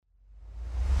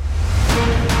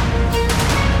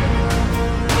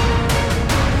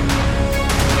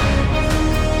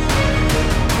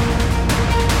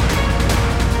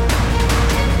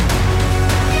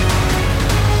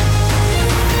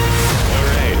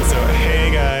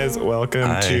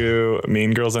Welcome to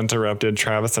Mean Girls Interrupted.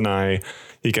 Travis and I,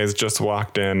 you guys just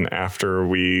walked in after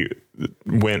we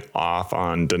went off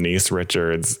on Denise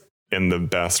Richards in the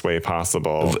best way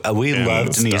possible. We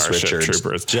love Denise Starship Richards,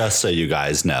 Troopers. just so you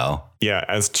guys know. Yeah,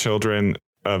 as children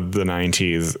of the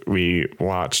 90s, we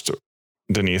watched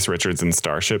Denise Richards in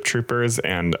Starship Troopers.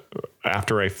 And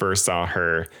after I first saw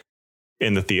her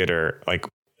in the theater, like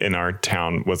in our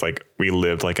town was like, we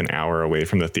lived like an hour away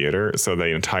from the theater. So the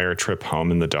entire trip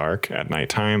home in the dark at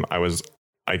nighttime, I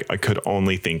could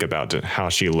only think about how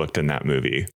she looked in that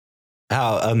movie.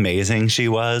 How amazing she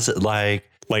was. Like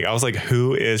I was like,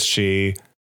 who is she?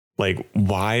 Like,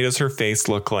 why does her face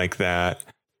look like that?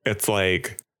 It's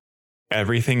like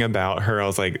everything about her. I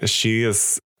was like, she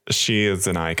is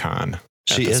an icon.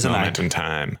 She is an moment in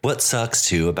time. What sucks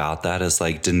too about that is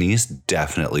like Denise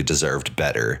definitely deserved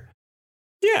better.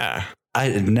 Yeah.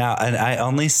 I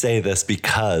only say this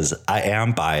because I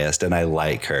am biased and I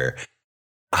like her.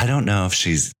 I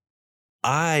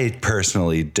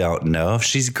personally don't know if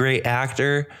she's a great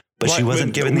actor, but she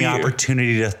wasn't given the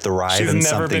opportunity to thrive in something great.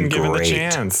 She's never been given the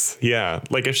chance. Yeah.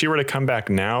 Like if she were to come back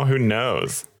now, who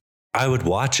knows? I would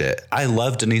watch it. I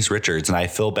love Denise Richards and I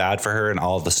feel bad for her and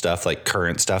all the stuff, like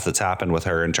current stuff that's happened with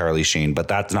her and Charlie Sheen, but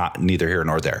that's not neither here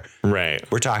nor there. Right.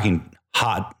 We're talking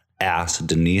hot ass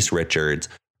Denise Richards,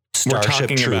 Starship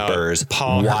Troopers,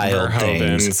 Paul Wild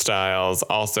Things styles.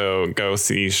 Also go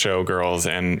see Showgirls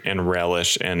and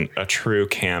relish in a true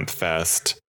camp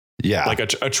fest. Yeah. Like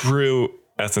a true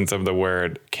essence of the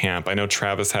word camp. I know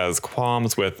Travis has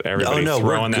qualms with everybody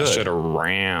throwing that shit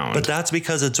around. But that's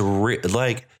because it's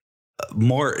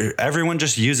everyone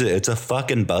just use it. It's a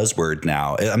fucking buzzword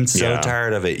now. I'm so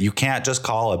tired of it. You can't just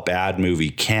call a bad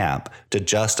movie camp to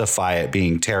justify it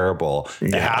being terrible.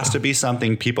 Yeah. It has to be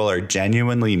something people are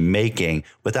genuinely making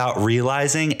without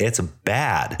realizing it's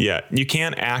bad. Yeah. You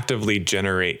can't actively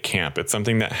generate camp. It's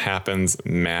something that happens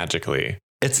magically.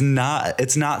 It's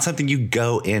not something you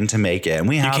go in to make it. And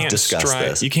we have discussed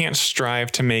this. You can't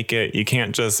strive to make it. You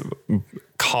can't just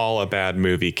call a bad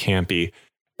movie campy.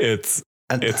 It's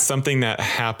something that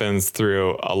happens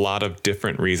through a lot of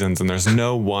different reasons, and there's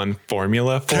no one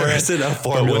formula for it. There isn't a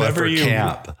formula for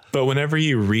camp. But whenever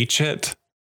you reach it,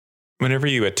 whenever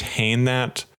you attain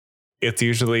that, it's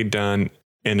usually done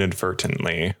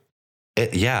inadvertently.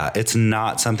 It's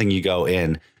not something you go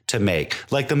in to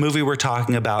make. Like the movie we're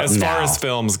talking about as now. Far as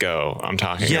films go, I'm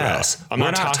talking about. I'm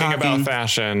not talking about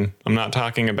fashion. I'm not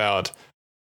talking about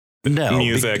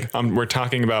music. We're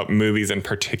talking about movies in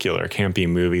particular, campy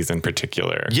movies in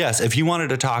particular. Yes. If you wanted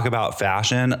to talk about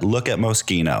fashion, look at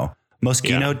Moschino.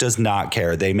 Moschino does not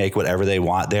care. They make whatever they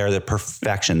want. They are the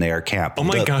perfection. They are camp. Oh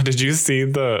my God. Did you see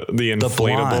the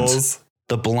inflatables?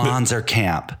 The blondes are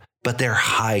camp, but they're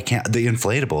high camp. The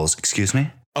inflatables, excuse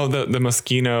me. Oh, the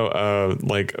Moschino,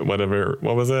 like whatever,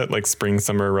 what was it? Like spring,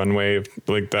 summer runway,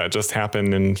 like that just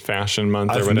happened in fashion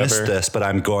month or whatever. I've missed this, but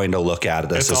I'm going to look at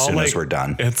this as soon as we're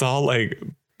done. It's all like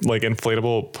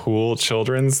inflatable pool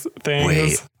children's things.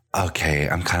 Wait, okay.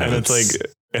 I'm kind of, and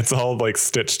it's all like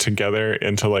stitched together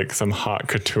into like some haute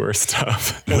couture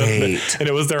stuff. Wait. And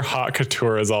it was their haute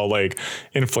couture is all like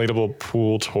inflatable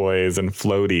pool toys and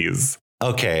floaties.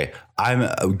 Okay,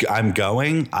 I'm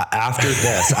going after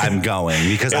this. I'm going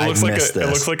because I missed this. It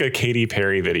looks like a Katy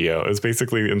Perry video. It's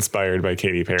basically inspired by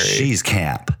Katy Perry. She's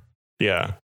camp.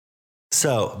 Yeah.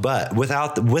 So, but with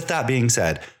that being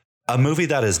said, a movie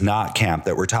that is not camp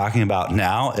that we're talking about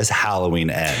now is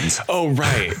Halloween Ends. Oh,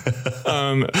 right.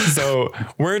 So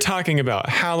we're talking about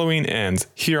Halloween Ends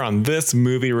here on this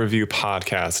movie review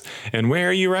podcast. And where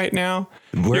are you right now?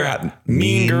 We're at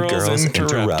Mean Girls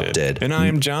Interrupted. And I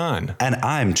am John. And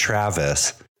I'm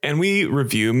Travis. And we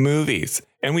review movies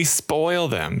and we spoil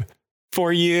them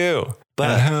for you.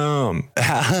 At home,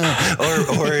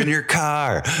 or in your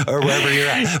car, or wherever you're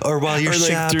at, or while you're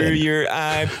shopping, through your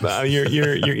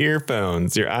your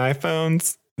earphones, your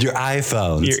iPhones, your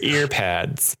ear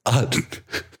pads. You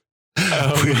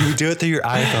do it through your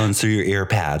iPhones, through your ear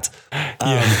pads. I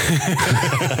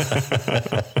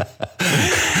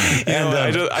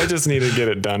just need to get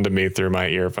it done to me through my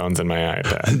earphones and my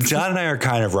iPad. John and I are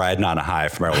kind of riding on a high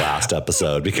from our last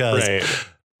episode because. Right.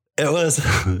 It was,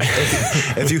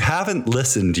 if you haven't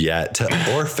listened yet to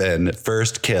Orphan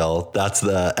First Kill, that's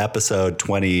the episode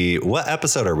 20. What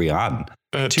episode are we on?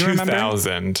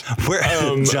 2000.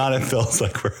 John, it feels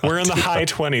like we're in the high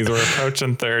 20s. We're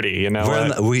approaching 30. You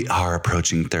know we are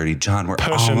approaching 30. John, we're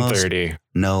pushing almost 30.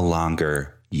 No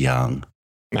longer young.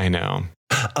 I know.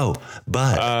 Oh,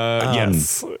 but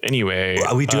yes. Anyway,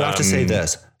 we do have to say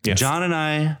this. Yes. John and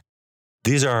I,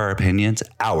 these are our opinions.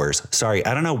 Ours. Sorry,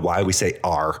 I don't know why we say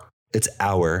our. It's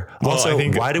our. Well, also,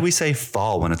 why do we say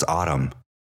fall when it's autumn?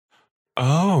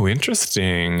 Oh,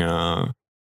 interesting. Do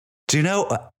you know?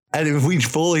 And we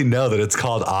fully know that it's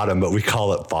called autumn, but we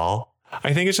call it fall.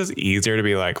 I think it's just easier to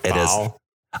be like fall. It is.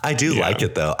 I do like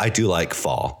it though. I do like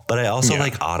fall, but I also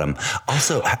like autumn.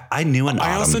 Also, I knew an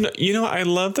autumn. I also, I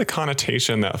love the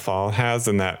connotation that fall has,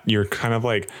 and that you're kind of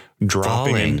like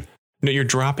dropping. You're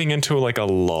dropping into like a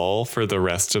lull for the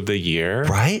rest of the year,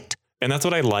 right? And that's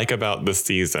what I like about the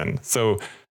season. So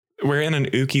we're in an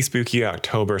ooky spooky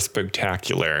October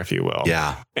spectacular, if you will.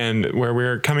 Yeah. And where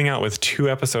we're coming out with 2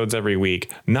 episodes every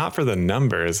week, not for the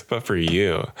numbers, but for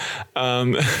you.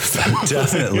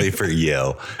 Definitely for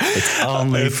you. It's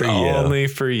only for you. Only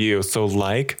for you. So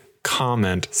like,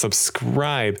 comment,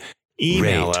 subscribe,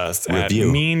 email us at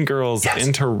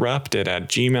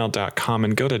meangirlsinterrupted@gmail.com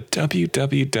and go to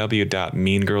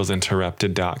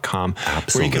www.meangirlsinterrupted.com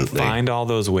where you can find all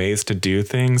those ways to do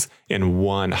things in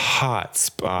one hot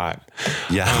spot.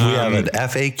 Yeah, we have an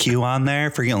FAQ on there,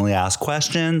 frequently asked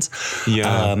questions.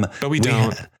 Yeah, but we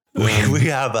don't. We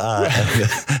have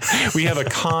we have a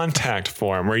contact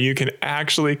form where you can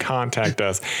actually contact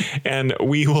us, and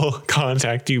we will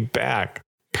contact you back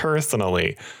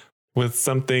personally with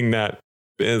something that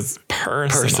is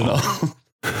personal.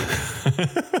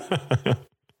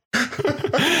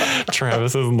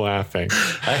 Travis is laughing.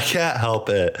 I can't help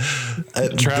it.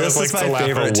 Travis likes to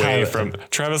laugh away from.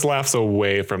 Travis laughs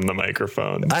away from the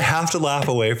microphone. I have to laugh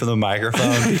away from the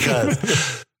microphone because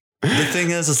the thing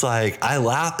is like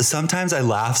sometimes I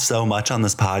laugh so much on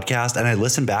this podcast, and I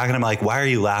listen back and I'm like, why are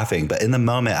you laughing? But in the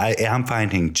moment, I am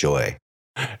finding joy.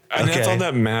 And that's all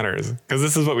that matters, because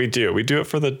this is what we do. We do it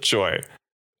for the joy.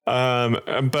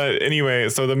 But anyway,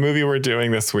 so the movie we're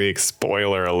doing this week,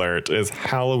 spoiler alert, is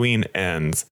Halloween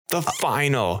Ends, the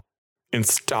final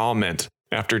installment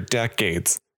after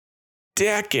decades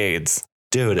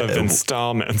dude, of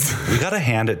installments. We got to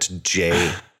hand it to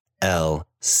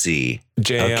JLC.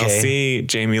 JLC,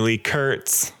 Jamie Lee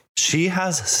Curtis. She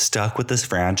has stuck with this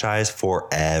franchise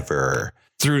forever.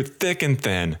 Through thick and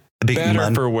thin.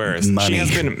 Better for worse. She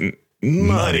has been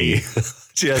money.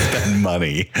 She has been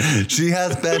money. She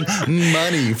has been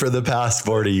money for the past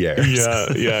 40 years.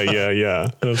 Yeah.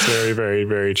 That's very, very,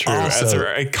 very true. Also, as her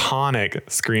iconic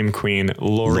scream queen,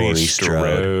 Laurie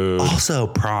Strode. Also,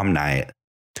 Prom Night.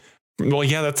 Well,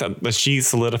 yeah, she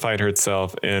solidified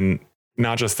herself in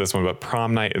not just this one, but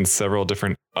Prom Night and several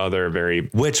different other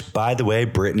Which, by the way,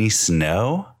 Brittany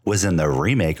Snow was in the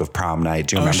remake of Prom Night.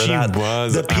 Do you remember that?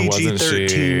 Was. The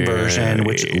PG-13 version,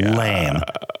 which lame.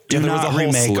 Do not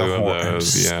remake a horror.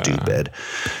 Stupid.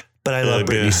 But I love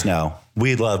Brittany Snow.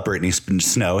 We love Brittany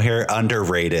Snow here.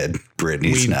 Underrated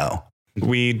Brittany Snow.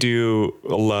 We do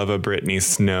love a Brittany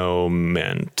Snow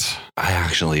mint. I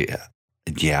actually,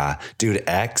 dude,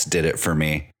 X did it for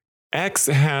me. X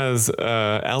has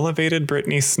elevated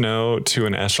Brittany Snow to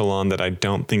an echelon that I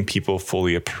don't think people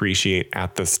fully appreciate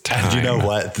at this time. And you know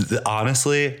what?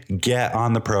 Honestly, get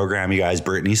on the program, you guys.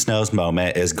 Brittany Snow's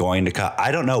moment is going to come.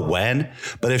 I don't know when,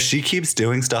 but if she keeps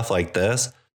doing stuff like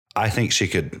this, I think she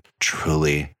could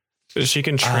truly. She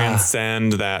can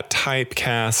transcend that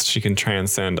typecast. She can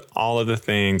transcend all of the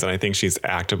things. And I think she's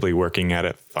actively working at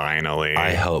it finally.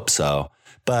 I hope so.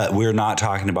 But we're not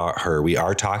talking about her. We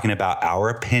are talking about our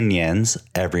opinions,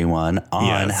 everyone,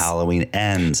 on Halloween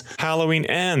Ends. Halloween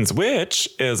Ends, which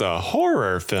is a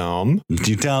horror film.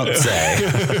 You don't say.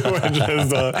 Which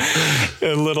is a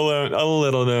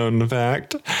little known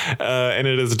fact. And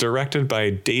it is directed by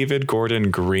David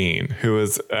Gordon Green, who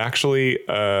is actually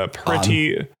a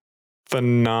pretty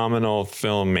phenomenal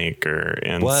filmmaker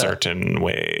in certain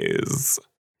ways.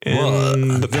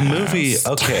 The movie,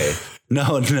 okay.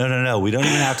 No. We don't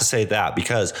even have to say that,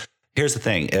 because here's the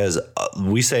thing is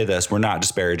we say this, we're not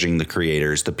disparaging the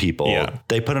creators, the people. Yeah.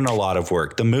 They put in a lot of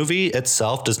work. The movie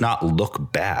itself does not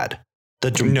look bad.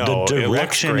 The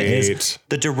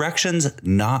direction's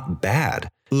not bad.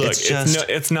 Look,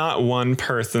 it's not one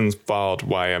person's fault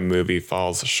why a movie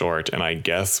falls short. And I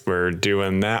guess we're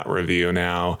doing that review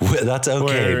now. That's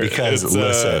okay, because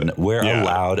listen, we're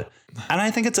allowed. And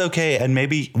I think it's okay. And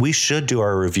maybe we should do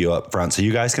our review up front so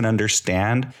you guys can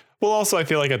understand. Well, also, I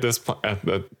feel like at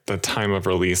the time of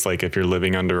release, like if you're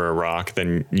living under a rock,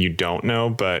 then you don't know.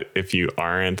 But if you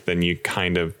aren't, then you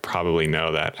kind of probably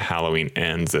know that Halloween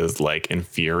Ends is like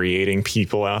infuriating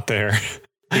people out there.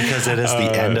 Because it is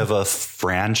the end of a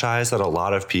franchise that a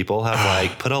lot of people have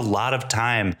like put a lot of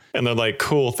time. And they're like,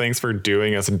 cool, thanks for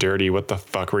doing us dirty. What the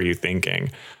fuck were you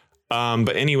thinking?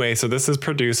 But anyway, so this is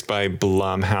produced by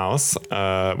Blumhouse,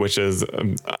 which is,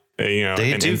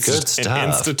 they do good stuff. An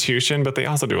institution, but they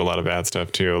also do a lot of bad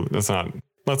stuff too. Let's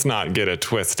let's not get it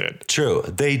twisted. True.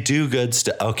 They do good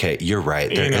stuff. Okay, you're right.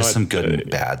 There is some good and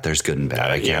bad. There's good and bad.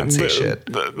 I can't say shit.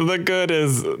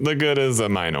 The good is a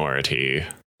minority.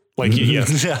 Like,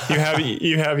 yes,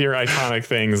 you have your iconic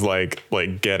things like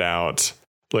Get Out.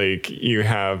 Like, you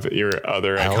have your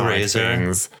other iconic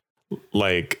things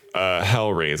like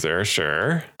Hellraiser.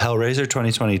 Sure. Hellraiser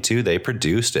 2022. They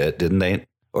produced it, didn't they?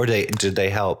 Or did they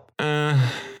help?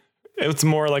 It's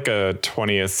more like a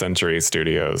 20th Century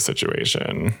Studios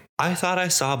situation. I thought I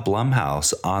saw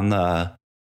Blumhouse on the...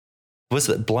 Was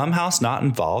it Blumhouse not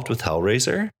involved with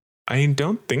Hellraiser? I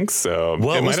don't think so.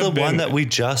 What was the one that we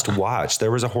just watched? There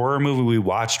was a horror movie we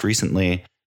watched recently.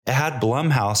 It had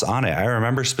Blumhouse on it. I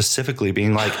remember specifically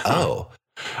being like, oh.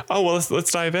 Oh, well,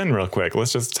 let's dive in real quick.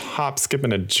 Let's just hop, skip,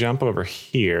 and a jump over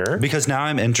here. Because now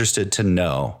I'm interested to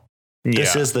know.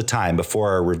 This is the time before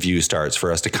our review starts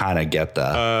for us to kind of get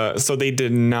the... So they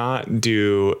did not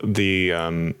do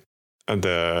the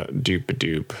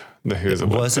Dupe-a-Doop. The Who's It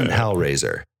wasn't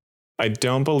Hellraiser. I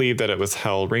don't believe that it was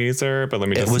Hellraiser, but let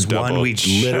me just It was double one we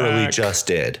check. literally just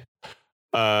did.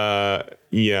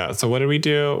 Yeah. So what did we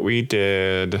do? We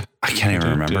did... I can't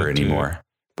even remember anymore.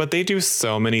 But they do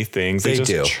so many things. They just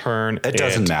do. Churn it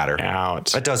doesn't matter.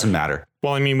 Out. It doesn't matter.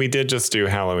 Well, I mean, we did just do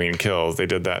Halloween Kills. They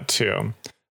did that too.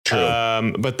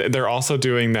 True. But they're also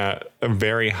doing that a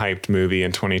very hyped movie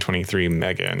in 2023,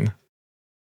 Megan.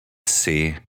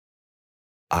 See,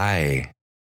 I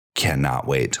cannot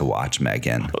wait to watch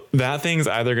Megan. That thing's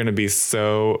either going to be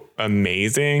so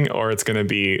amazing or it's going to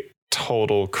be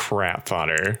total crap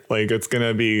fodder. Like, it's going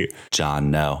to be...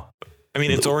 John, no. I mean,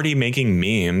 it's already making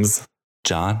memes.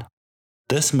 John,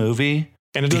 this movie...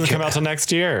 And it doesn't come out till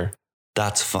next year.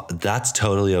 That's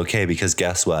totally okay, because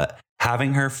guess what?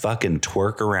 Having her fucking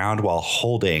twerk around while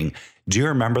holding... Do you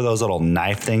remember those little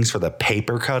knife things for the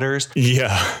paper cutters?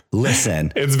 Yeah.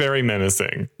 Listen. It's very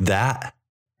menacing. That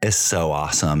is so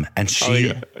awesome. And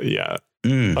she... yeah.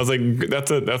 I was like,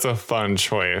 that's a fun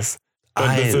choice.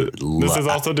 But this is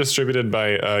also distributed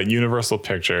by Universal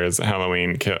Pictures,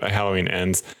 Halloween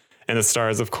Ends. And it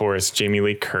stars, of course, Jamie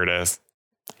Lee Curtis,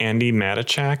 Andy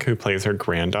Matichak, who plays her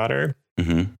granddaughter,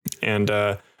 and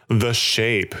The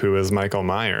Shape, who is Michael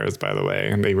Myers, by the way.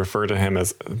 And they refer to him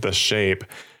as The Shape.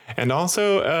 And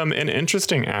also an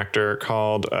interesting actor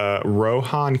called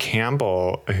Rohan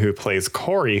Campbell, who plays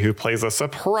Corey, who plays a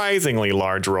surprisingly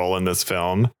large role in this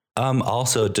film.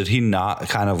 Also, did he not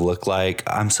kind of look like,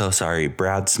 I'm so sorry,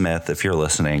 Brad Smith, if you're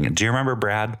listening. Do you remember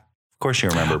Brad? Of course you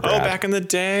remember Brad. Oh, back in the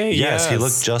day? Yes, he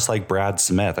looked just like Brad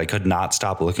Smith. I could not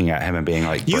stop looking at him and being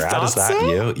like, Brad, is that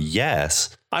you?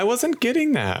 Yes. I wasn't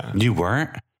getting that. You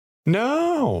weren't?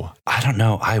 No. I don't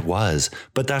know. I was,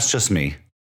 but that's just me.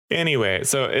 Anyway,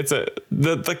 so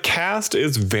the cast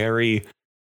is very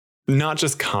not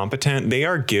just competent. They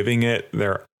are giving it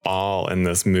their all in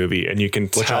this movie, and you can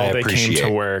tell they came to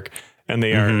work and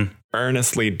they are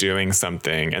earnestly doing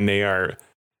something, and they are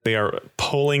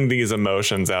pulling these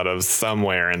emotions out of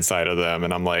somewhere inside of them.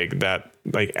 And I'm like, that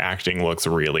like acting looks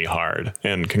really hard,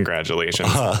 and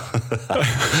congratulations.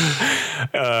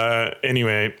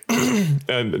 Anyway,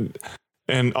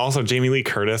 and also Jamie Lee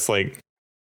Curtis, like,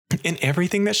 in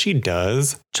everything that she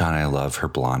does. John, I love her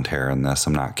blonde hair in this.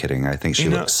 I'm not kidding. I think she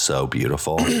looks so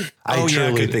beautiful. I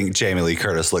truly think Jamie Lee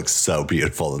Curtis looks so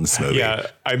beautiful in this movie. Yeah,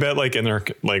 I bet like in her,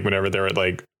 like whenever they were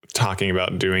like talking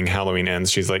about doing Halloween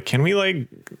Ends, she's like, can we like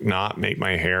not make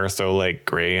my hair so like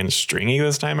gray and stringy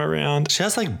this time around? She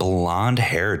has like blonde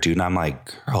hair, dude. And I'm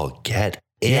like, girl, get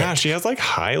it. Yeah, she has like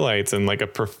highlights and like a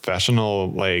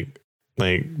professional like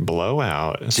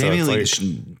blowout. Jamie Lee,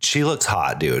 she looks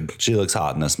hot, dude. She looks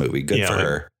hot in this movie. Good for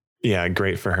her. Yeah,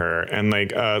 great for her. And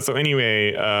like, so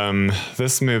anyway,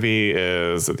 this movie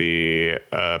is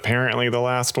apparently the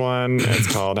last one.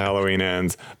 It's called Halloween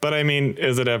Ends. But I mean,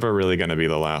 is it ever really going to be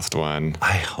the last one?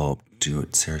 I hope,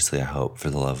 dude. Seriously, I hope,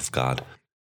 for the love of God.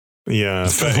 Yeah.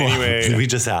 But anyway, we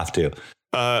just have to.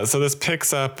 So this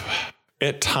picks up,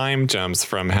 it time jumps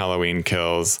from Halloween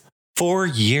Kills 4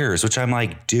 years, which I'm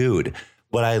like, dude.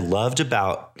 What I loved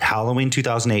about Halloween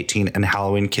 2018 and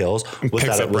Halloween Kills was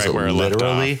that it was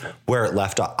literally where it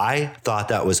left off. I thought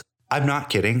that was, I'm not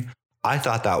kidding. I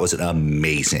thought that was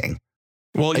amazing.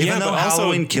 Well, even though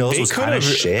Halloween Kills was kind of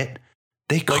shit,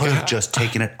 they could have just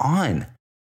taken it on.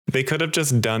 They could have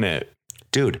just done it.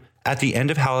 Dude, at the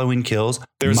end of Halloween Kills,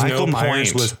 Michael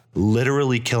Myers was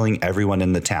literally killing everyone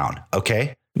in the town.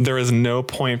 Okay. There is no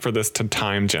point for this to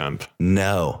time jump.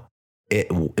 No,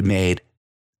 it made.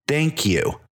 Thank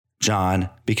you, John,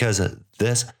 because of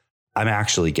this, I'm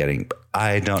actually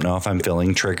I don't know if I'm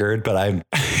feeling triggered, but I'm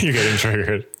You're getting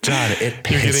triggered. John, it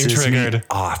pisses me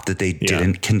off that they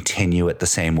didn't continue it the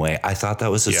same way. I thought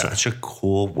that was such a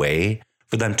cool way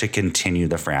for them to continue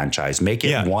the franchise. Make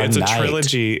it one night. It's a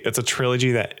trilogy. It's a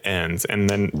trilogy that ends. And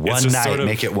then one night,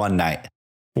 make it one night.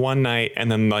 One night.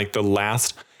 And then like the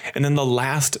last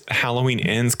Halloween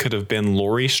Ends could have been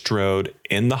Laurie Strode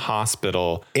in the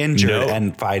hospital. Injured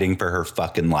and fighting for her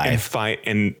fucking life.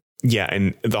 And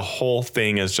the whole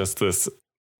thing is just this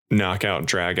knockout,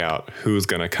 drag out. Who's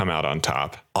going to come out on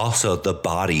top? Also, the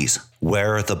bodies.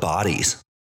 Where are the bodies?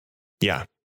 Yeah.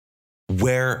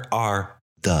 Where are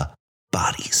the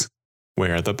bodies?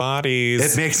 Where are the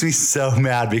bodies? It makes me so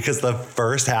mad because the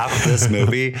first half of this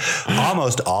movie,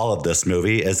 almost all of this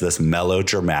movie is this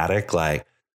melodramatic, like,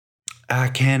 I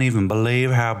can't even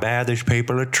believe how bad these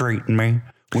people are treating me.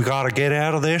 We got to get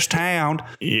out of this town.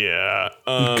 Yeah.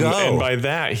 And by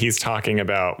that, he's talking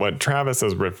about what Travis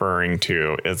is referring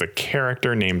to as a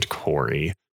character named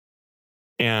Corey.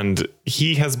 And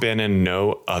he has been in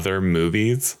no other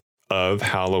movies of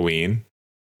Halloween.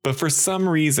 But for some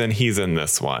reason, he's in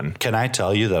this one. Can I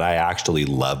tell you that I actually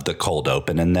loved the cold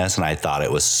open in this, and I thought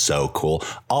it was so cool.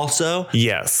 Also,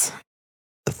 yes,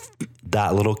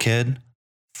 that little kid,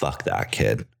 fuck that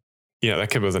kid. Yeah,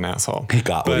 that kid was an asshole. He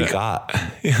got what he got.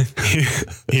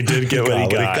 he did get what he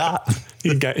got.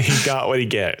 He got what he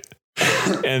get.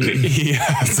 And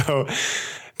so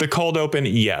the cold open,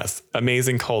 yes,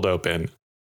 amazing cold open.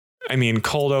 I mean,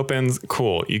 cold opens,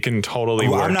 cool. You can totally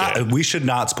work it. We should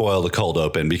not spoil the cold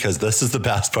open because this is the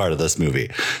best part of this movie.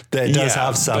 That does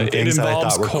have some things that I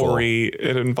thought were Corey. Cool.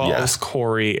 It involves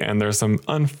Corey, and there's some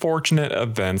unfortunate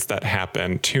events that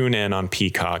happen. Tune in on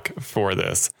Peacock for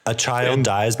this. A child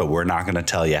dies, but we're not going to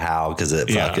tell you how because it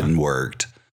fucking worked.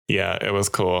 Yeah, it was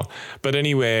cool. But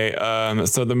anyway,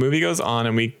 so the movie goes on,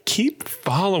 and we keep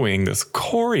following this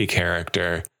Corey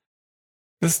character.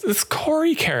 This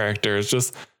Corey character is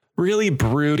just really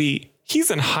broody.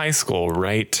 He's in high school,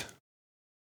 right?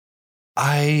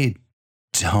 I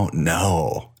don't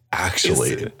know,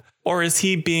 actually. Or is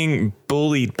he being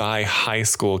bullied by high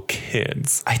school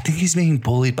kids? I think he's being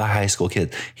bullied by high school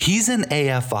kids. He's in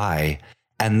AFI,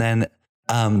 and then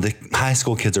the high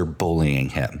school kids are bullying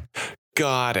him.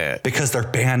 Got it. Because their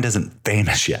band isn't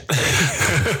famous yet.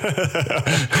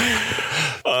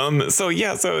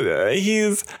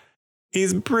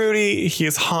 He's broody.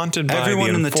 He's haunted by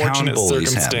everyone in the town bullies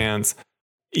circumstance.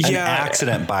 Him. An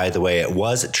accident, by the way. It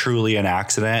was truly an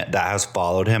accident that has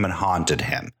followed him and haunted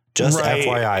him. Just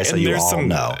FYI, so you all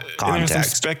know context. There's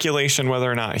some speculation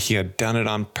whether or not he had done it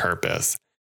on purpose.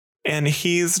 And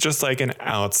he's just like an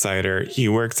outsider. He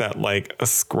works at like a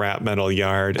scrap metal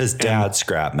yard. His dad's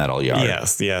scrap metal yard.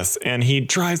 Yes. And he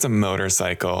drives a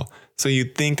motorcycle. So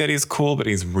you'd think that he's cool, but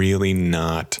he's really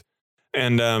not.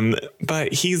 And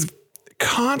but he's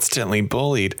constantly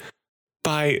bullied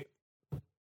by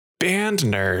band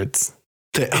nerds.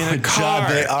 They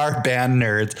are band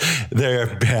nerds. They're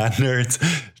band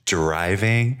nerds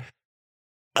driving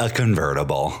a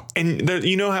convertible. And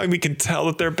you know how we can tell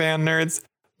that they're band nerds?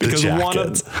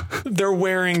 Because they're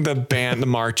wearing the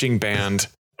marching band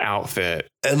outfit.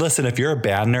 And listen, if you're a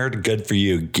band nerd, good for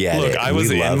you. Look, I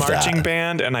was in marching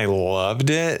band and I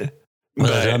loved it. But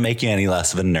it doesn't make you any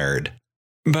less of a nerd.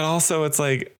 But also it's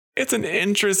like, it's an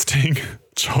interesting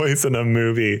choice in a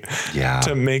movie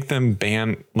to make them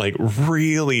ban like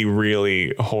really,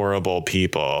 really horrible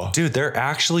people. Dude, they're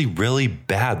actually really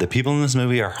bad. The people in this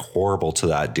movie are horrible to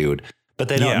that dude. But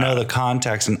they don't know the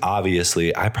context. And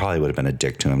obviously, I probably would have been a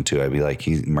dick to him, too. I'd be like,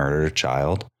 he murdered a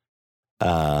child.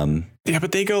 Yeah,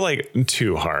 but they go like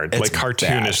too hard, like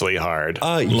cartoonishly hard.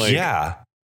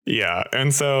 Yeah.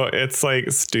 And so it's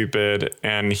like stupid.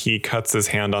 And he cuts his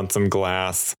hand on some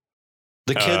glass.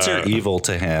 The kids are evil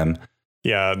to him.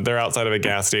 Yeah, they're outside of a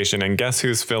gas station. And guess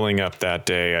who's filling up that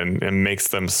day and makes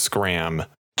them scram?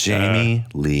 Jamie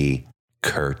Lee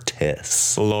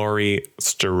Curtis. Laurie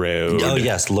Strode. Oh,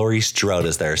 yes. Laurie Strode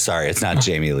is there. Sorry, it's not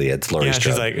Jamie Lee. It's Laurie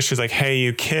Strode. She's like, hey,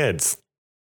 you kids.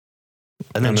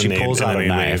 And then she pulls out a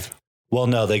knife. Well,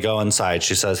 no, they go inside.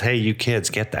 She says, hey, you kids,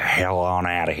 get the hell on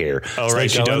out of here. Oh, so right.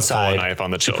 She does pull a knife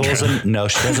on the children. No,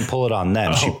 she doesn't pull it on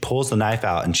them. She pulls the knife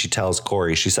out and she tells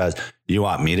Corey, she says, you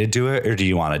want me to do it or do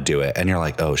you want to do it? And you're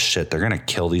like, oh, shit, they're going to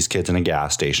kill these kids in a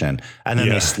gas station. And then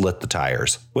they slit the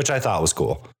tires, which I thought was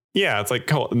cool. Yeah, it's like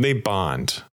cool. They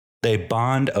bond. They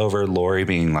bond over Laurie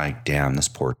being like, damn, this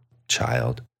poor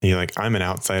child. You're like, I'm an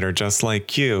outsider just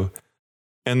like you.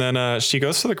 And then she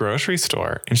goes to the grocery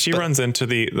store and she runs into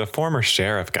the former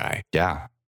sheriff guy. Yeah.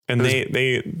 And he's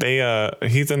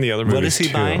in the other movie. What is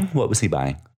he buying? What was he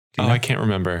buying? I can't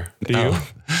remember. Do you?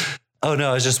 Oh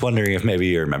no, I was just wondering if maybe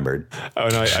you remembered. Oh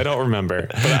no, I don't remember.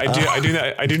 But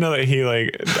I do know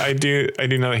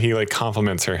that he like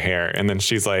compliments her hair, and then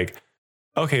she's like,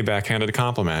 okay, backhanded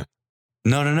compliment.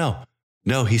 No,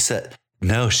 he said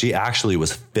no, she actually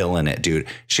was feeling it, dude.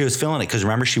 She was feeling it because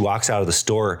remember, she walks out of the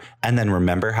store, and then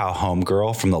remember how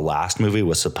Homegirl from the last movie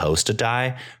was supposed to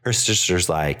die? Her sister's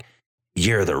like,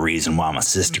 you're the reason why my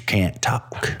sister can't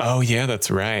talk. Oh yeah,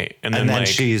 that's right. And then like,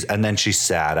 she's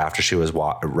sad after she was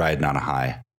riding on a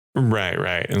high.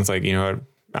 Right. And it's like, you know what?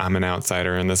 I'm an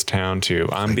outsider in this town too.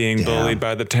 I'm being bullied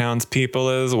by the townspeople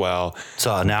as well.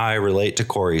 So now I relate to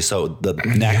Corey. So the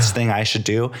next thing I should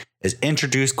do is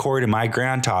introduce Corey to my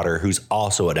granddaughter, who's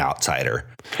also an outsider.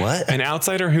 What? An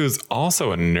outsider who's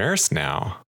also a nurse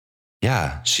now.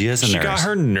 Yeah, she is a nurse. She got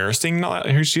her nursing.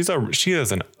 She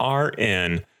is an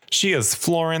RN. She is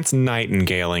Florence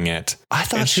Nightingale-ing it. I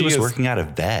thought she was working at a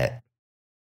vet.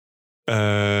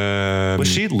 Was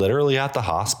she literally at the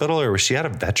hospital, or was she at a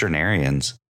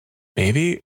veterinarian's?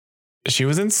 Maybe she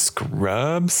was in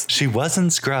Scrubs. She was in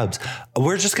Scrubs.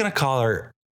 We're just going to call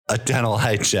her a dental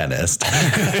hygienist.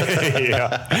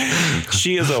 Yeah.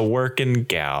 She is a working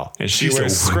gal, and she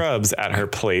wears scrubs at her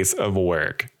place of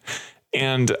work.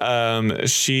 And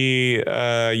she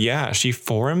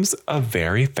forms a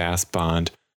very fast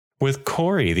bond with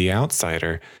Corey, the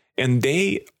outsider. And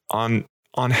they, on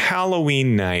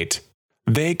Halloween night,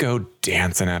 they go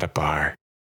dancing at a bar.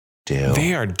 Dude.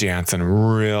 They are dancing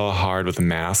real hard with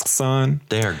masks on.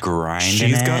 They are grinding.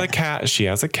 She's got a cat. She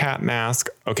has a cat mask.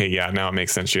 Okay, yeah, now it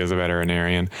makes sense. She has a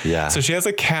veterinarian. Yeah. So she has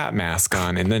a cat mask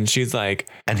on, and then she's like,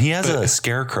 and he has a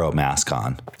scarecrow mask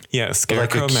on. Yeah, a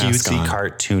scarecrow like a mask cutesy,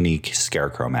 cartoony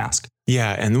scarecrow mask.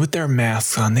 Yeah, and with their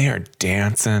masks on, they are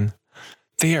dancing.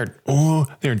 They're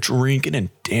drinking and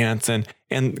dancing,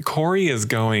 and Corey is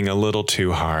going a little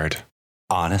too hard.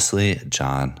 Honestly,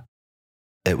 John,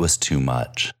 it was too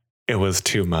much. It was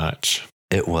too much.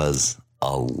 It was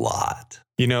a lot.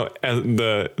 You know, as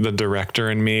the director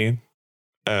in me,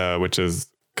 which is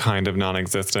kind of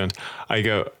non-existent, I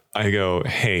go,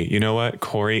 hey, you know what,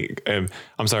 Corey?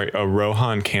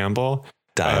 Rohan Campbell.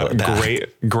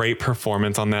 Great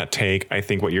performance on that take. I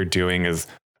think what you're doing is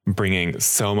bringing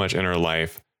so much inner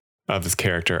life of this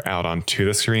character out onto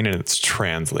the screen, and it's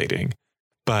translating.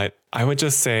 But I would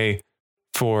just say,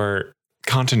 for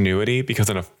continuity,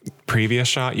 because in a previous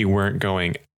shot you weren't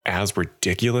going as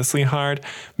ridiculously hard,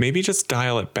 maybe just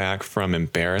dial it back from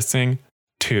embarrassing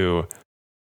to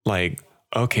like,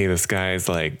 okay, this guy's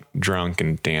like drunk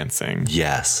and dancing.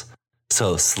 Yes.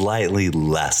 So slightly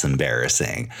less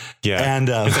embarrassing. Yeah. And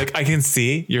it's like, I can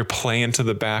see you're playing to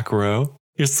the back row.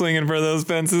 You're swinging for those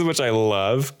fences, which I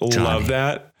love. Johnny, love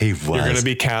that. He was. You're going to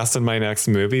be cast in my next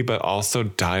movie, but also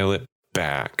dial it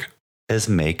back. His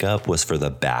makeup was for the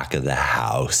back of the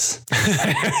house.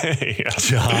 Yeah.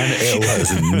 John, it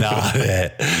was not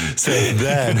it. So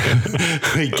then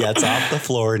he gets off the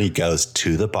floor and he goes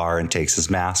to the bar and takes his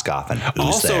mask off. And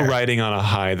also there? Riding on a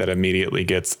high that immediately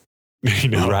gets,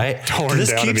 right? Torn this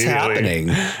down keeps happening.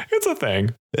 It's a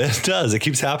thing. It does. It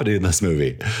keeps happening in this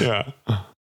movie. Yeah.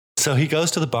 So he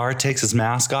goes to the bar, takes his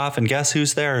mask off, and guess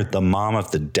who's there? The mom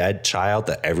of the dead child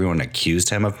that everyone accused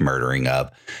him of murdering of.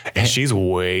 And she's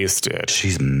wasted.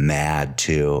 She's mad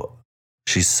too.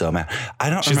 She's so mad.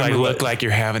 She's like, look like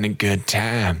you're having a good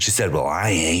time. She said, well, I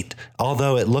ain't.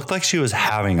 Although it looked like she was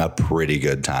having a pretty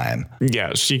good time.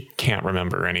 Yeah, she can't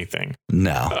remember anything.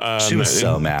 No, she was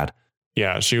so mad.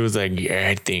 Yeah, she was like, yeah,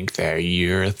 I think that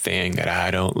you're a thing that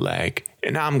I don't like.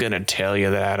 And I'm going to tell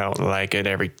you that I don't like it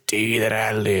every day that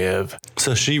I live.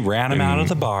 So she ran him out of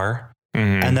the bar.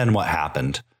 Mm-hmm. And then what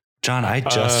happened? John, I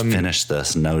just finished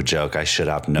this. No joke. I should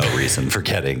have no reason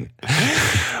forgetting.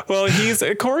 Well,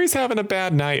 Corey's having a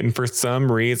bad night. And for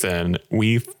some reason,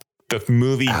 the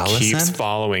movie keeps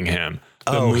following him.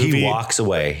 He walks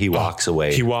away. He walks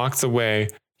away.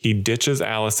 He ditches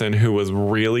Allison, who was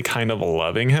really kind of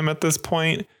loving him at this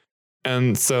point.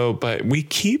 And so, but we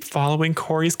keep following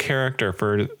Corey's character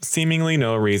for seemingly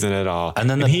no reason at all. And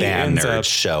then the band nerds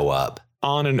show up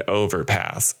on an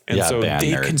overpass. And so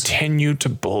they continue to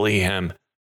bully him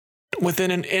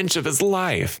within an inch of his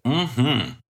life.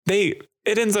 Mm-hmm.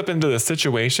 It ends up into the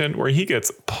situation where he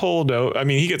gets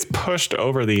he gets pushed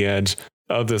over the edge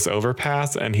of this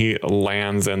overpass, and he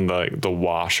lands in the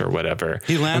wash or whatever.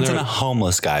 He lands in a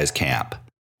homeless guy's camp.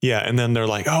 Yeah, and then they're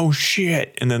like, oh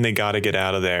shit, and then they got to get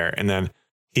out of there, and then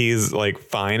he's like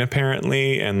fine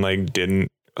apparently, and like didn't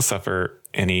suffer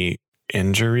any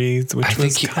injuries, which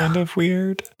was kind of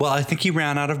weird. Well, I think he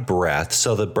ran out of breath,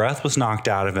 so the breath was knocked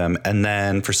out of him, and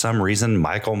then for some reason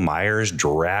Michael Myers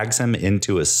drags him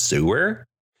into a sewer.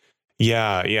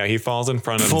 Yeah, he falls in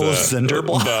front of Full of cinder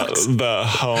blocks. The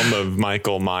home of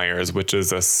Michael Myers, which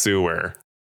is a sewer.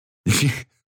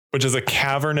 Which is a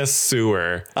cavernous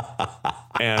sewer.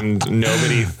 And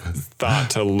nobody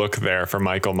thought to look there for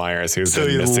Michael Myers, who's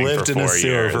been missing for 4 years. So he lived in a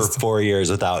sewer for 4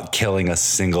 years without killing a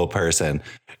single person.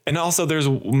 And also there's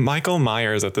Michael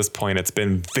Myers at this point. It's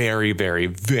been very, very,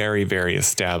 very, very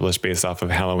established based off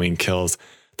of Halloween Kills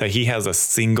that he has a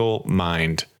single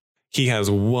mind. He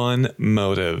has one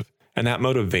motive. And that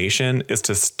motivation is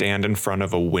to stand in front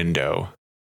of a window.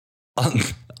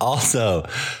 Also,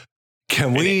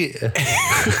 can we...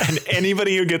 and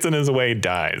anybody who gets in his way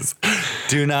dies.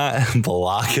 Do not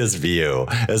block his view,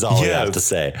 is all we have to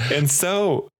say. And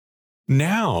so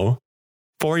now,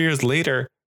 4 years later,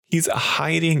 he's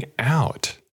hiding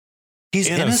out. He's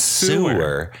in a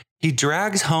sewer. He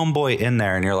drags Homeboy in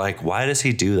there, and you're like, why does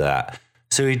he do that?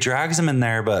 So he drags him in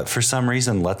there, but for some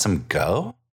reason lets him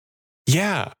go?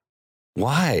 Yeah.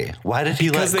 Why? Why did he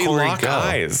let Corey go? Because they lock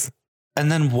eyes.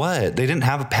 And then what? They didn't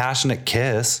have a passionate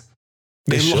kiss.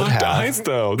 They locked eyes,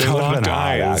 though. They locked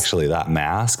eyes. Actually, that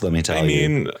mask, let me tell you. I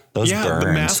mean, those burns.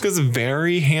 The mask is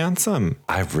very handsome.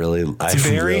 It's a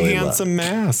very handsome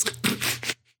mask.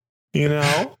 You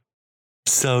know?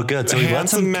 So good. So he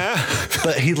lets him,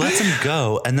 but he lets him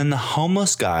go. And then the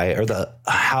homeless guy or the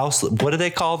house, what do they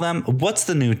call them? What's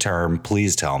the new term?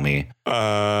 Please tell me.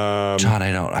 John,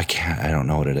 I don't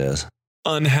know what it is.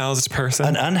 Unhoused person.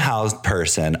 An unhoused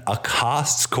person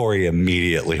accosts Corey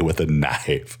immediately with a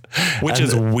knife. Which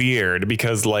is weird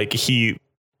because like he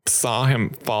saw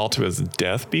him fall to his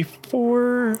death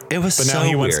before. It was but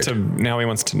so weird. Now he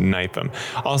wants to knife him.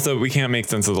 Also, we can't make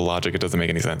sense of the logic. It doesn't make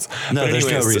any sense. No, there's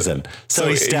no reason.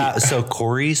 So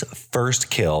Corey's first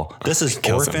kill. This is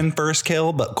Corfin first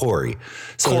kill, but Corey.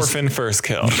 Corfin first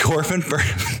kill. Corfin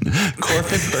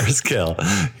first kill.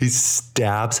 He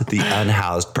stabs the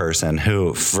unhoused person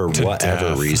who, for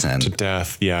whatever reason, to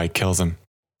death. Yeah, he kills him.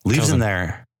 Leaves him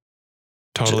there.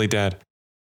 Totally dead.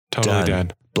 Totally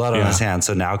dead. Blood on his hands.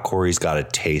 So now Corey's got a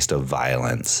taste of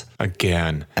violence.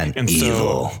 Again. And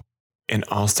evil. And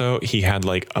also he had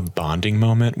like a bonding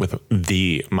moment with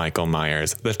the Michael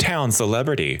Myers, the town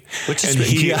celebrity. Which is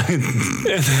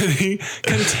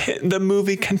the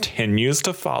movie continues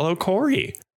to follow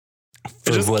Corey.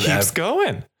 It just keeps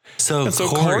going. So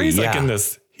Corey's like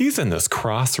he's in this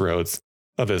crossroads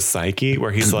of his psyche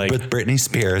where he's like with Britney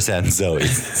Spears and Zoe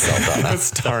Saldana.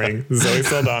 Starring Zoe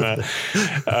Saldana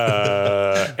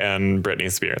and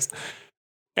Britney Spears.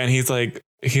 And he's like,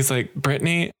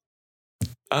 Britney,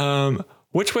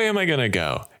 which way am I gonna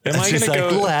go? Am I gonna go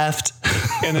left?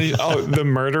 And then, the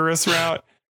murderous route.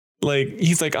 Like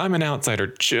he's like, I'm an outsider,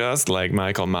 just like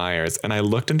Michael Myers. And I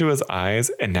looked into his eyes,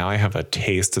 and now I have a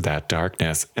taste of that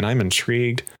darkness, and I'm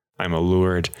intrigued, I'm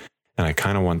allured, and I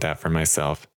kind of want that for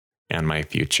myself and my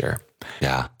future.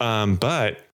 Yeah.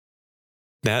 But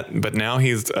now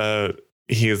he's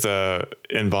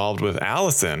involved with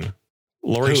Allison,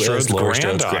 Laurie Strode's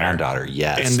granddaughter.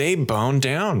 Yes. And they bone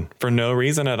down for no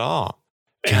reason at all.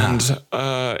 Yeah.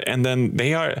 And then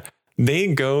they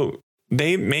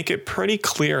make it pretty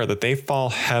clear that they fall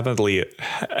heavily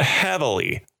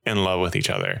in love with each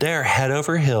other. They're head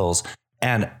over heels.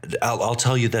 And I'll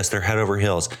tell you this, they're head over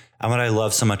heels. And what I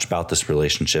love so much about this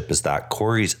relationship is that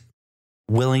Corey's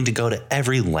willing to go to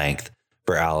every length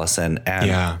for Allison.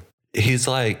 And he's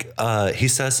like, he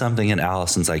says something and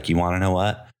Allison's like, you want to know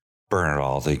what? Burn it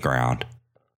all to the ground.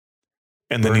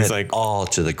 And then he's like, all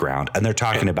to the ground. And they're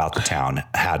talking about the town,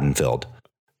 Haddonfield.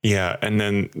 Yeah. And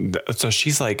then, so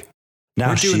she's like, now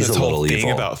we're doing she's this a whole little thing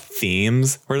evil. about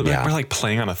themes. We're like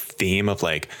playing on a theme of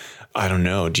like, I don't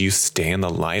know. Do you stay in the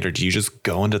light or do you just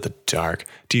go into the dark?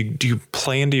 Do you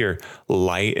play into your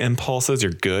light impulses,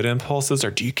 your good impulses,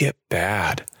 or do you get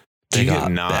bad? Do you get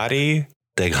naughty?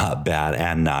 They got bad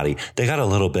and naughty. They got a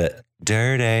little bit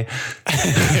dirty.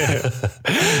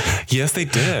 Yes, they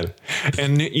did.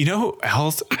 And you know who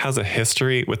else has a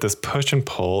history with this push and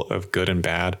pull of good and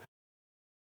bad?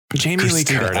 Jamie Lee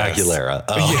Curtis. Aguilera.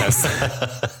 Oh. Yes.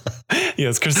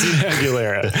 Yes, Christina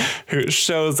Aguilera, who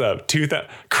shows up.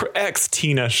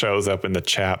 Ex-Tina shows up in the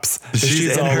chaps.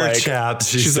 She's in her chaps.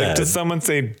 She's like, did someone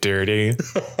say dirty?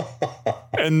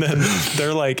 And then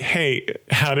they're like, hey,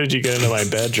 how did you get into my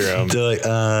bedroom? They're like,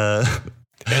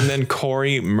 And then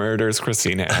Corey murders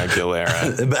Christina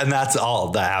Aguilera. And that's all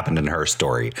that happened in her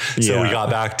story. So we got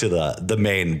back to the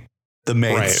main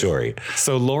story.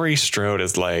 So Laurie Strode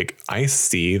is like, I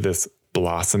see this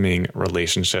blossoming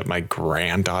relationship my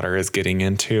granddaughter is getting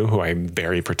into, who I'm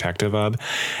very protective of.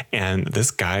 And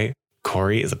this guy,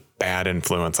 Corey, is a bad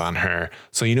influence on her.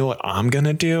 So you know what I'm going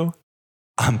to do?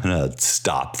 I'm going to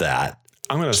stop that.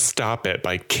 to stop it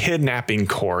by kidnapping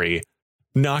Corey,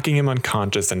 knocking him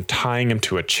unconscious and tying him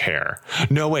to a chair.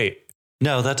 No, wait.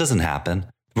 No, that doesn't happen.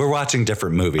 We're watching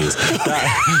different movies.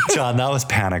 John, that was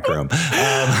Panic Room.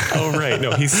 Oh, right.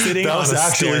 No, he's sitting on a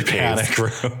staircase. Panic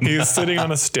Room. He's sitting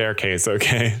on a staircase,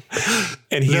 okay?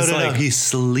 And he's no, he's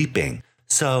sleeping.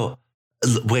 So,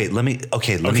 wait, let me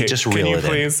just reel it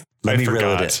in. Let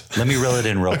me reel it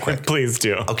in real quick. Please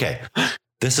do. Okay.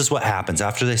 This is what happens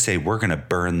after they say, we're going to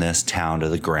burn this town to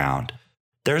the ground.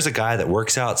 There's a guy that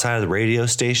works outside of the radio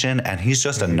station, and he's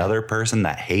just another person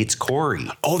that hates Corey.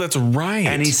 Oh, that's right.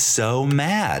 And he's so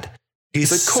mad.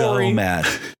 He's like, so mad.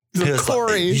 He's like,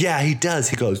 Corey. Yeah, he does.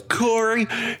 He goes, Corey.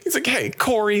 He's like, hey,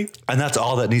 Corey. And that's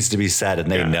all that needs to be said, and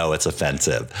they know it's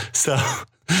offensive. So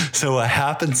what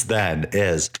happens then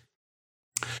is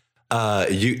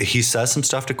he says some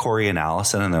stuff to Corey and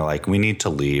Allison, and they're like, we need to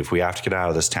leave. We have to get out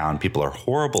of this town. People are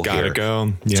horrible here. Gotta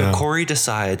go. Yeah. So Corey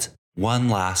decides, one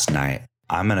last night,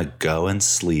 I'm going to go and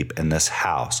sleep in this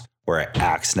house where I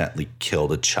accidentally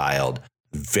killed a child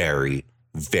very,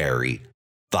 very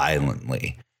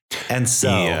violently. And so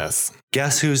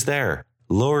guess who's there?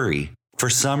 Lori, for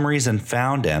some reason,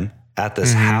 found him at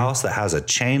this house that has a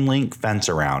chain link fence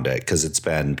around it because it's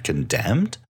been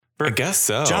condemned. I guess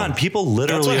so. John, people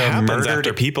literally are murdered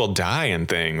after people die and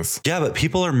things. Yeah, but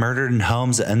people are murdered in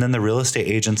homes. And then the real estate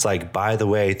agent's like, by the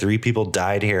way, 3 people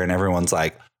died here. And everyone's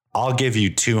like, I'll give you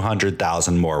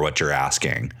 200,000 more what you're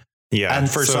asking. Yeah. And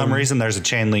for some reason, there's a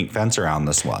chain link fence around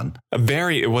this one.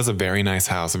 It was a very nice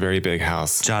house, a very big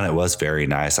house. John, it was very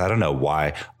nice. I don't know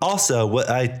why. Also, what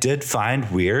I did find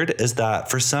weird is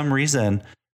that for some reason,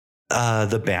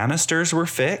 the banisters were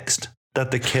fixed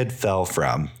that the kid fell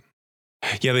from.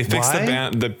 Yeah, they fixed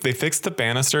they fixed the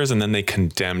banisters and then they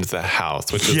condemned the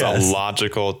house, which is a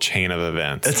logical chain of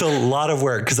events. It's a lot of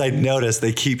work because I noticed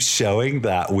they keep showing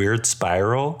that weird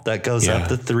spiral that goes up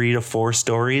the 3 to 4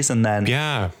 stories and then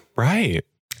right.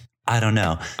 I don't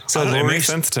know. So it makes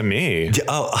sense to me.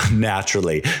 Oh,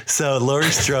 naturally. So Laurie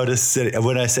Strode is sitting.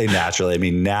 When I say naturally, I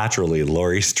mean naturally.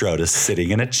 Laurie Strode is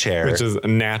sitting in a chair, which is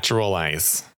natural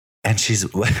ice. And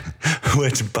she's,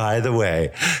 which by the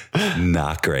way,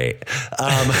 not great.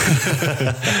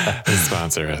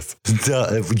 Sponsor us.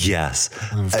 Yes.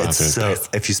 So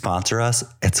if you sponsor us,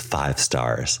 it's 5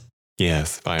 stars.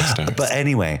 Yes, 5 stars. But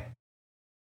anyway,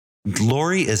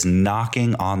 Lori is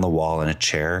knocking on the wall in a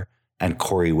chair and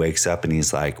Corey wakes up and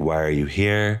he's like, why are you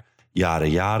here? Yada,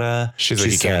 yada. She's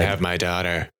like, you can't have my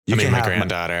daughter. My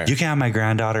granddaughter. You can't have my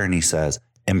granddaughter. And he says,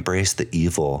 embrace the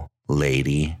evil,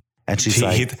 lady. And she's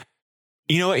like,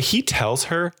 you know what? He tells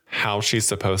her how she's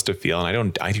supposed to feel.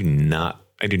 And I do not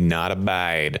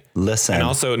abide. Listen. And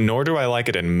also, nor do I like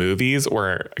it in movies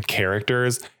where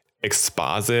characters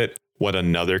exposit what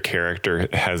another character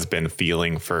has been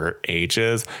feeling for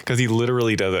ages. Because he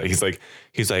literally does it. He's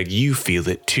like, you feel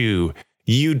it too.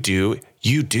 You do,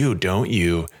 don't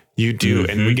you? You do.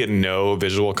 And we get no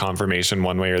visual confirmation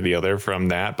one way or the other from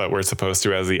that. But we're supposed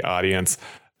to, as the audience,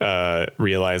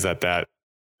 realize that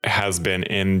has been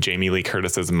in Jamie Lee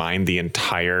Curtis's mind the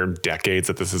entire decades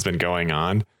that this has been going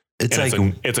on.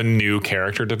 It's a new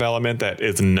character development that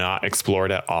is not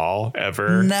explored at all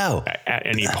ever. No, at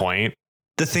any point.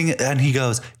 The thing, and he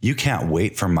goes, you can't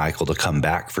wait for Michael to come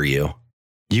back for you.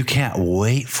 You can't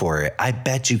wait for it. I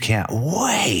bet you can't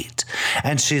wait.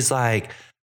 And she's like,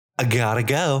 I gotta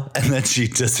go. And then she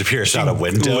disappears out a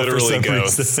window.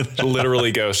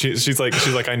 Literally goes. She's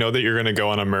like, I know that you're going to go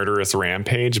on a murderous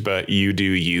rampage, but you do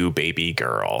you, baby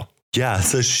girl. Yeah.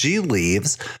 So she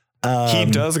leaves. He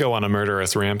does go on a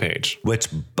murderous rampage. Which,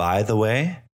 by the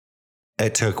way,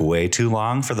 it took way too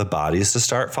long for the bodies to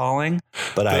start falling.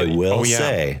 But I will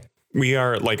say, we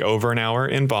are like over an hour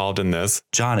involved in this.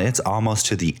 John, it's almost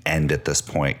to the end at this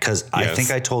point because I think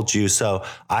I told you. So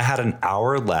I had an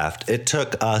hour left. It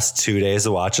took us 2 days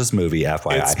to watch this movie,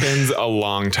 FYI. It spends a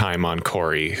long time on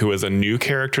Corey, who is a new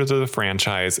character to the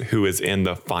franchise, who is in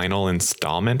the final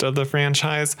installment of the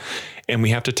franchise. And we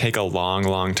have to take a long,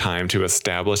 long time to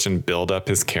establish and build up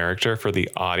his character for the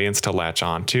audience to latch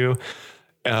onto.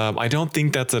 I don't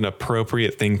think that's an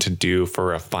appropriate thing to do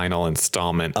for a final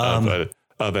installment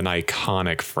of an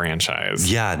iconic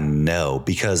franchise. Yeah, no,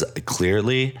 because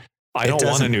clearly I don't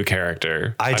want a new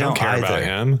character. I don't care about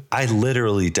him. I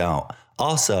literally don't.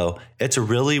 Also, it's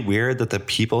really weird that the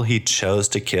people he chose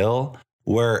to kill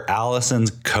were Allison's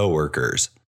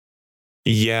coworkers.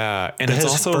 Yeah, and his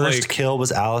it's also first kill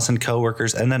was Allison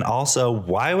coworkers, and then also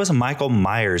why was Michael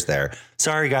Myers there?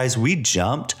 Sorry guys, we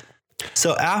jumped.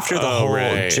 So after the whole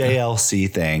JLC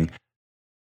thing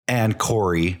and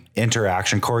Corey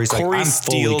interaction, Corey's like, I'm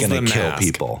fully going to kill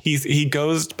people. He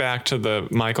goes back to the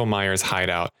Michael Myers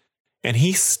hideout and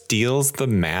he steals the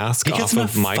mask off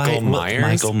of Michael Myers.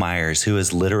 Michael Myers, who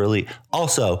is literally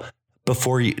also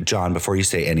before you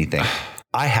say anything,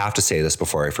 I have to say this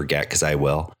before I forget because I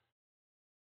will.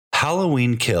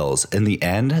 Halloween Kills. In the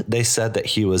end, they said that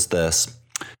he was this,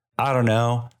 I don't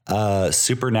know,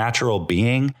 supernatural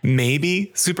being.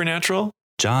 Maybe supernatural.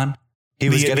 John, he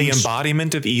was getting the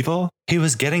embodiment of evil. He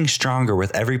was getting stronger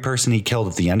with every person he killed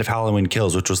at the end of Halloween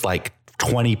Kills, which was like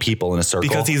 20 people in a circle.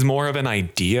 Because he's more of an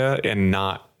idea and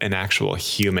not an actual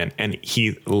human. And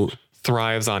he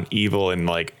thrives on evil and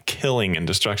like killing and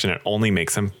destruction. It only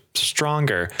makes him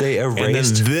stronger. They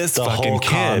erased the whole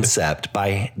concept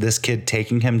by this kid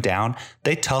taking him down.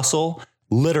 They tussle.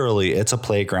 Literally, it's a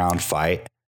playground fight.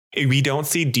 We don't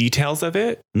see details of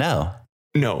it. No.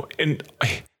 And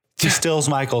he steals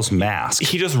Michael's mask.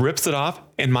 He just rips it off,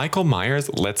 and Michael Myers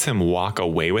lets him walk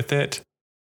away with it.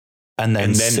 And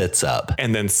then sits up.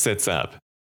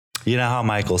 You know how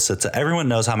Michael sits up. Everyone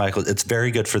knows how Michael, it's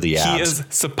very good for the abs.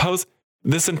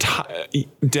 This entire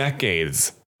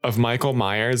decades of Michael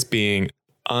Myers being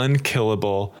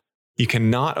unkillable. You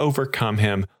cannot overcome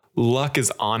him. Luck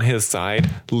is on his side.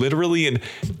 Literally,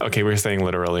 we're saying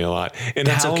literally a lot. In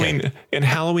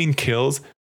Halloween Kills,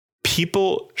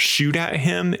 people shoot at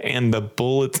him and the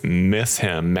bullets miss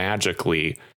him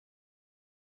magically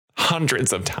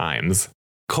hundreds of times.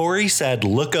 Corey said,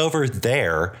 look over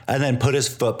there, and then put his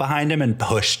foot behind him and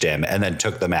pushed him and then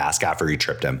took the mask after he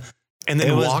tripped him. And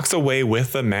then walks away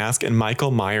with the mask, and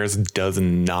Michael Myers does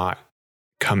not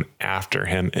come after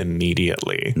him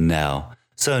immediately. No.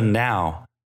 So now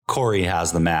Corey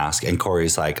has the mask, and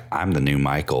Corey's like, I'm the new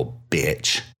Michael,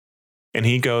 bitch. And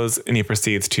he goes and he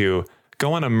proceeds to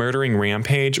go on a murdering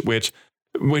rampage, which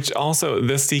also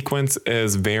this sequence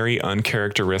is very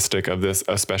uncharacteristic of this,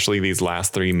 especially these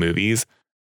last three movies,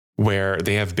 where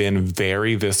they have been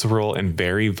very visceral and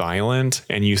very violent,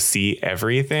 and you see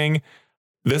everything.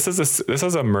 This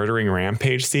is a murdering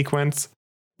rampage sequence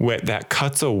that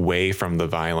cuts away from the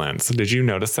violence. Did you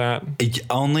notice that?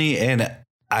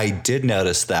 I did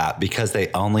notice that because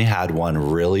they only had one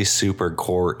really super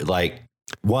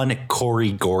one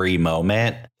Corey gory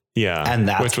moment. Yeah. And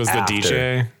that's which was the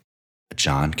DJ.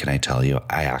 John, can I tell you,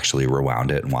 I actually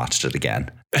rewound it and watched it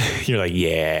again. You're like,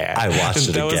 yeah. I watched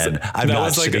it again. I'm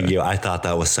not shitting you. I thought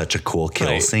that was such a cool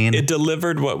kill scene. It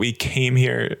delivered what we came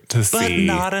here to see. But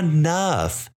not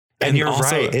enough. And you're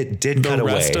right. It did cut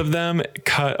away. The rest of them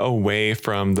cut away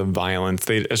from the violence.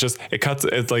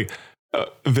 It's like a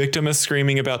victim is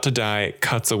screaming about to die, it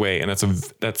cuts away. And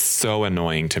that's so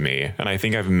annoying to me. And I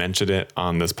think I've mentioned it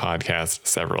on this podcast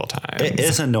several times. It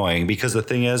is annoying because the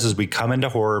thing is we come into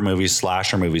horror movies,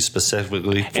 slasher movies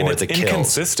specifically for the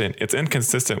kills. It's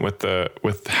inconsistent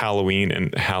with Halloween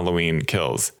and Halloween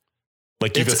Kills.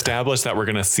 Like you've established that we're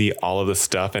going to see all of this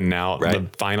stuff. And now the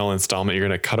final installment, you're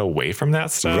going to cut away from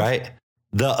that stuff. Right.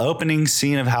 The opening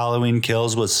scene of Halloween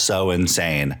Kills was so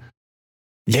insane.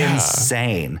 Yeah.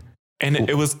 Insane. And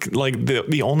it was like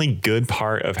the only good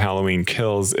part of Halloween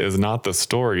Kills is not the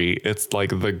story. It's like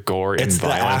the gore and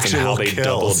violence and how they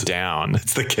doubled down.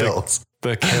 It's the kills.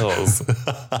 The kills.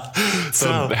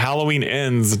 So Halloween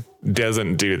Ends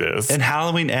doesn't do this. In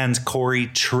Halloween Ends, Corey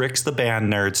tricks the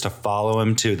band nerds to follow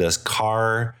him to this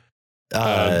car.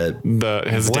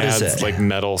 His dad's like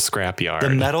metal scrapyard.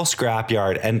 The metal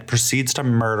scrapyard, and proceeds to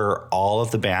murder all of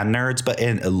the band nerds, but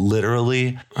in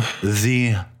literally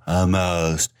the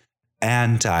most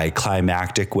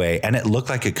anticlimactic way. And it looked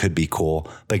like it could be cool.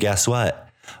 But guess what?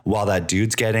 While that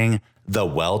dude's getting the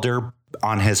welder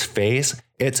on his face,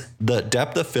 it's the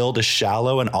depth of field is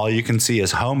shallow, and all you can see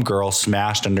is homegirl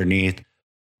smashed underneath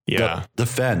the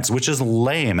fence, which is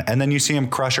lame. And then you see him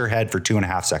crush her head for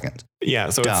 2.5 seconds.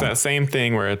 Yeah. So It's that same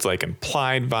thing where it's like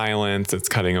implied violence. It's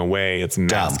cutting away. It's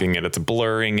masking it. It's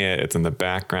blurring it. It's in the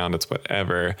background. It's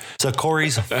whatever. So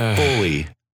Corey's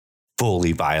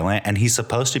fully violent, and he's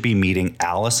supposed to be meeting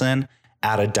Allison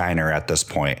at a diner at this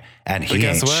point, and he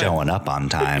ain't showing up on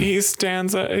time. He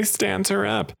stands her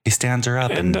up. He stands her up,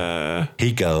 and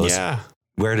he goes. Yeah.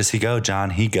 Where does he go,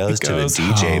 John? He goes to the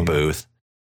DJ home. Booth.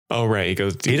 Oh, right. He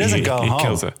goes. He doesn't go home.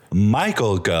 Kills her.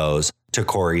 Michael goes to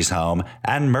Corey's home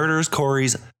and murders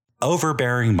Corey's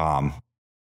overbearing mom.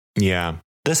 Yeah.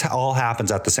 This all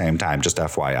happens at the same time. Just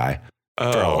FYI.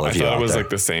 Oh, I thought it was like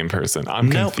the same person. I'm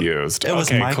confused. It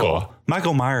was Michael. Cool.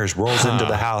 Michael Myers rolls into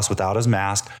the house without his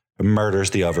mask,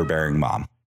 murders the overbearing mom.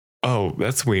 Oh,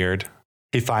 that's weird.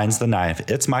 He finds the knife.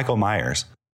 It's Michael Myers.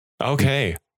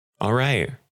 Okay. All right.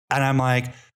 And I'm like,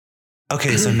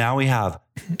 okay, so now we have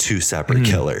 2 separate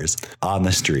killers on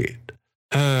the street.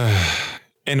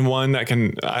 and one that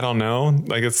can, I don't know,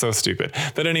 like it's so stupid.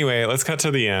 But anyway, let's cut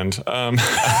to the end. So,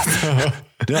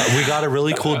 we got a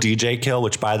really cool DJ kill,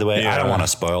 which, by the way, I don't want to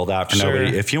spoil that for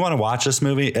nobody. If you want to watch this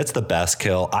movie, it's the best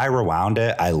kill. I rewound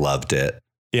it. I loved it.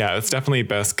 Yeah, it's definitely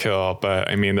best kill, but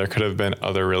I mean, there could have been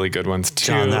other really good ones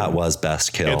too. John, that was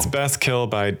best kill. It's best kill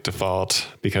by default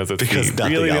because it's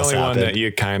really the only one that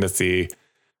you kind of see.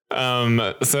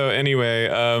 So anyway,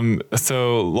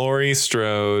 so Laurie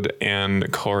Strode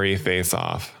and Corey face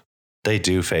off. They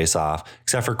do face off,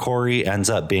 except for Corey ends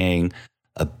up being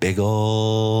a big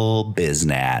old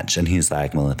biznatch. And he's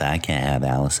like, well, if I can't have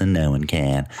Allison, no one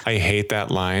can. I hate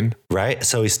that line. Right?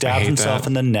 So he stabs himself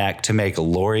in the neck to make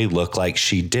Laurie look like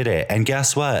she did it. And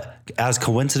guess what? As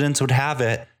coincidence would have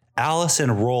it,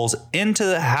 Allison rolls into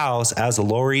the house as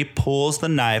Laurie pulls the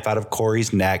knife out of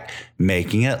Corey's neck,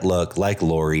 making it look like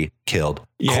Laurie killed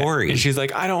Corey. And she's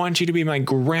like, I don't want you to be my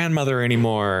grandmother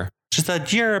anymore. She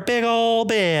said, you're a big old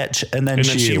bitch. And then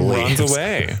she runs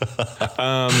away.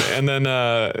 And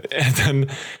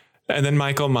then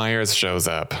Michael Myers shows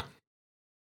up.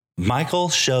 Michael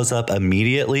shows up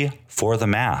immediately for the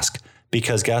mask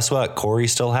because guess what? Corey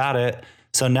still had it.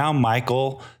 So now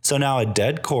a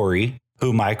dead Corey,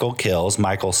 who Michael kills,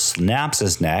 Michael snaps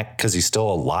his neck because he's still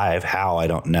alive. How? I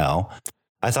don't know.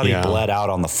 I thought he bled out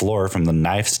on the floor from the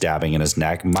knife stabbing in his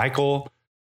neck. Michael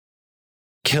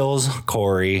kills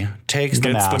Corey, takes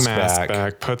the mask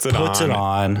back, puts it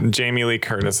on. Jamie Lee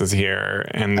Curtis is here,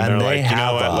 and they're like, you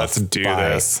know what? Let's do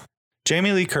this.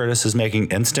 Jamie Lee Curtis is making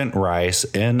instant rice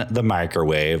in the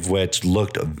microwave, which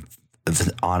looked...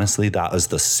 Honestly, that was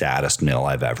the saddest meal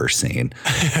I've ever seen.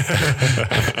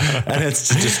 And it's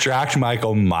to distract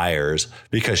Michael Myers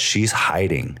because she's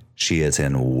hiding. She is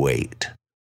in wait.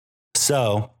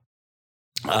 So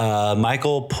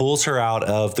Michael pulls her out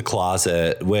of the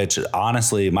closet, which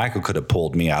honestly, Michael could have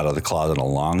pulled me out of the closet a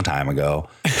long time ago.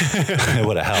 It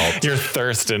would have helped. You're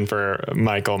thirsting for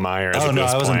Michael Myers. Oh, no,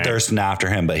 I wasn't thirsting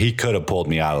after him, but he could have pulled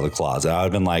me out of the closet. I would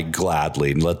have been like,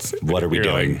 gladly, what are we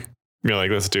doing? You're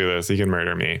like, let's do this. You can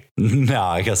murder me. No,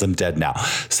 I guess I'm dead now.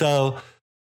 So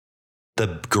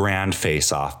the grand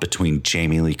face-off between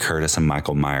Jamie Lee Curtis and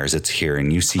Michael Myers, it's here.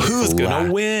 And you see who's going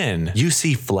to win. You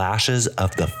see flashes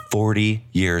of the 40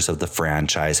 years of the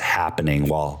franchise happening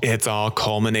while it's all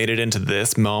culminated into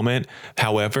this moment.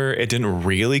 However, it didn't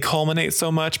really culminate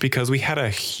so much because we had a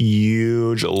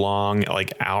huge, long,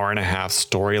 like hour and a half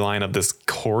storyline of this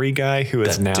Corey guy who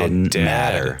is now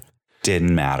dead.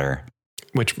 Didn't matter.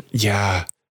 Which, yeah.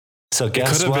 So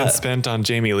guess could have been spent on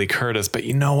Jamie Lee Curtis, but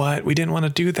you know what? We didn't want to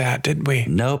do that, did we?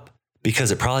 Nope.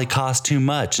 Because it probably cost too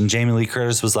much. And Jamie Lee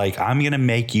Curtis was like, I'm going to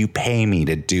make you pay me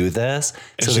to do this.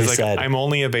 And so she's like, I'm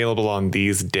only available on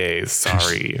these days.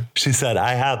 Sorry. She said,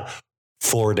 I have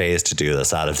 4 days to do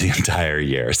this out of the entire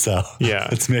year. So yeah,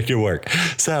 let's make it work.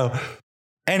 So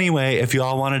anyway, if you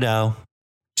all want to know,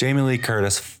 Jamie Lee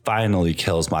Curtis finally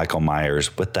kills Michael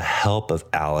Myers with the help of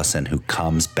Allison, who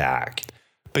comes back.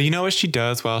 But you know what she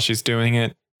does while she's doing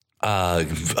it? I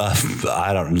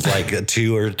don't know, like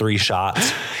 2 or 3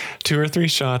 shots. 2 or 3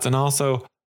 shots. And also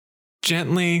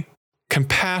gently,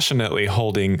 compassionately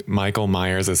holding Michael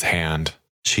Myers' hand.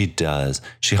 She does.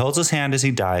 She holds his hand as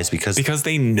he dies because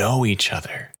they know each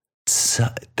other. So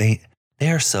they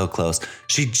are so close.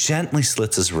 She gently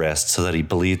slits his wrist so that he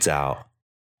bleeds out.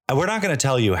 And we're not going to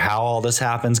tell you how all this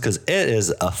happens because it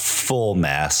is a full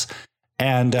mess.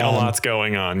 And a lot's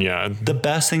going on, yeah. The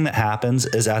best thing that happens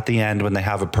is at the end when they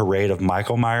have a parade of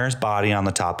Michael Myers' body on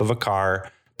the top of a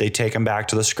car. They take him back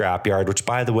to the scrapyard, which,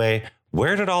 by the way,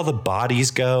 where did all the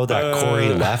bodies go that Corey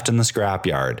left in the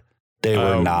scrapyard? They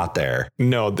were not there.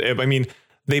 No, I mean,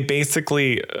 they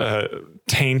basically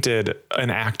tainted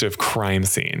an active crime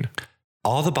scene.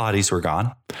 All the bodies were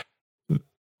gone.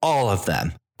 All of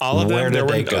them. All of them. Where did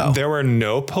they go? There were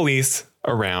no police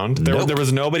around. There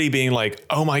was nobody being like,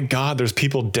 oh my God, there's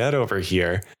people dead over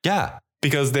here. Yeah.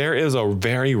 Because there is a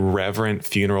very reverent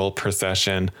funeral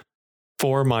procession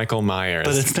for Michael Myers.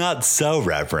 But it's not so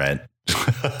reverent.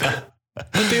 But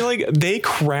they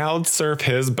crowd surf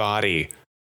his body.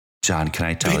 John, can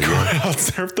I tell you? Crowd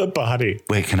surf the body.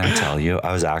 Wait, can I tell you?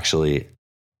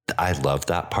 I loved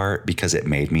that part because it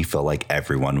made me feel like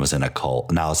everyone was in a cult.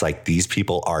 And I was like, these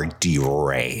people are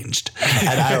deranged.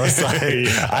 And I was like,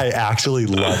 I actually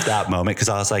loved that moment because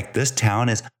I was like, this town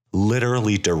is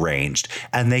literally deranged.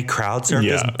 And they crowd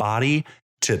surfed his body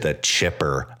to the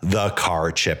chipper, the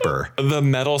car chipper, the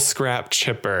metal scrap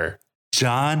chipper.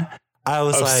 John, I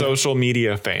was of social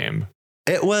media fame.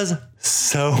 It was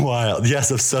so wild.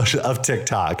 Yes, of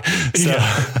TikTok. So,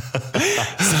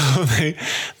 So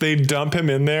they dump him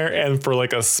in there, and for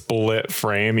like a split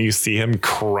frame, you see him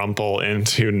crumple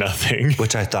into nothing.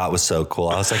 which I thought was so cool.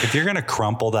 I was like, if you're gonna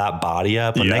crumple that body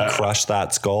up and they crush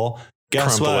that skull,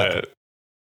 guess Crumple what? it.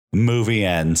 Movie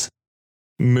ends.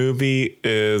 Movie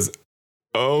is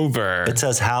over. It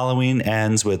says Halloween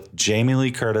ends with Jamie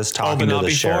Lee Curtis talking to the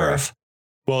sheriff.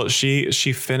 Well, she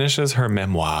finishes her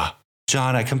memoir.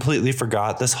 John, I completely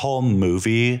forgot this whole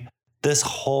movie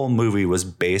was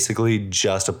basically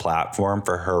just a platform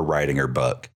for her writing her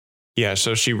book. Yeah,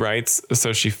 so she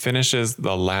finishes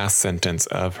the last sentence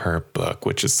of her book,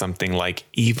 which is something like,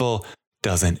 evil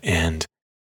doesn't end.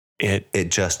 It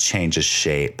just changes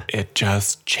shape. It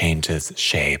just changes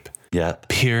shape. Yep.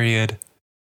 Period.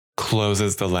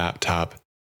 Closes the laptop.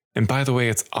 And by the way,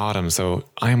 it's autumn, so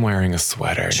I'm wearing a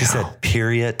sweater. She said,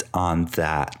 period on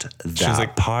that. She's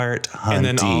like, part,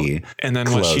 hunty. And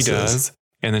then what she does,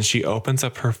 and then she opens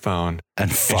up her phone and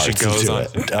farts she goes into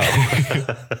it.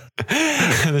 Oh.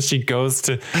 and then she goes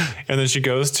to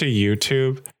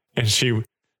YouTube and she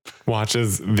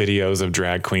watches videos of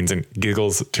drag queens and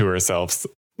giggles to herself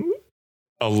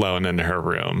alone in her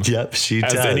room. Yep, she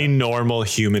does. As any normal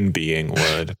human being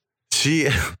would. She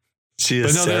is.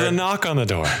 But no, there's a knock on the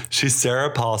door. She's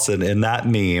Sarah Paulson in that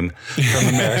meme from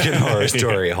American Horror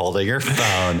Story, holding her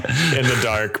phone in the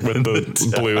dark with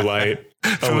the blue light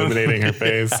illuminating her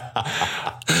face.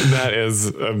 That is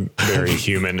a very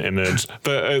human image.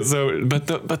 But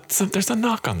there's a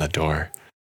knock on the door,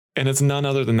 and it's none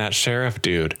other than that sheriff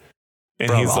dude.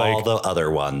 And from he's all like, the other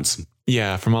ones.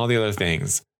 Yeah, from all the other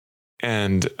things.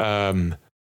 And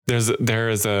there's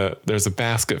a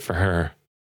basket for her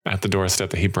at the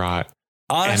doorstep that he brought.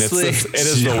 Honestly, and it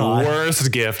is the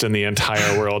worst gift in the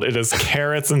entire world. It is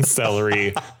carrots and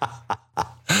celery.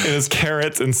 It is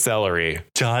carrots and celery.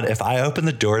 John, if I opened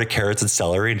the door to carrots and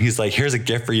celery and he's like, here's a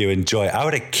gift for you, enjoy, I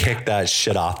would have kicked that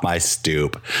shit off my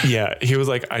stoop. Yeah, he was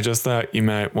like, I just thought you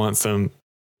might want some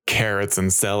carrots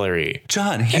and celery.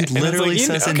 John, he literally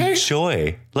says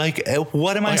enjoy. Like,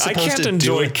 what am I supposed to do? I can't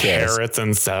enjoy carrots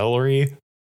and celery.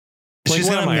 Like, she's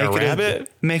going to make a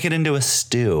rabbit? Make it into a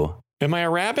stew. Am I a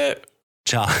rabbit?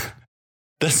 John,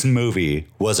 this movie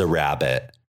was a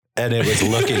rabbit. And it was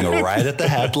looking right at the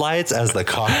headlights as the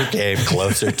car came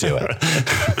closer to it.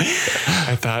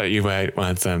 I thought you might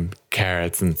want some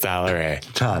carrots and celery.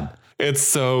 John. It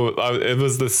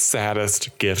was the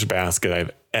saddest gift basket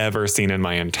I've ever seen in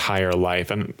my entire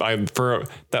life. And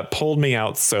that pulled me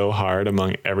out so hard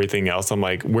among everything else. I'm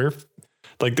like,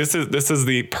 this is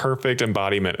the perfect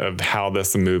embodiment of how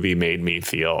this movie made me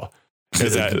feel.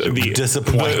 Is that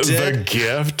disappointed? The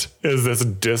gift is this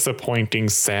disappointing,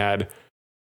 sad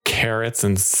carrots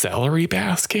and celery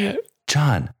basket.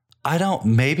 John,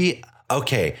 maybe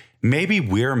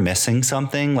we're missing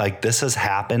something. Like, this has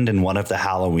happened in one of the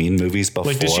Halloween movies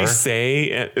before. Like, did she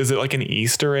say, is it like an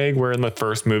Easter egg where in the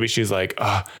first movie she's like,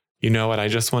 you know what? I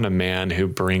just want a man who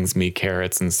brings me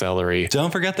carrots and celery.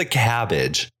 Don't forget the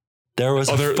cabbage. There was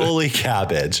fully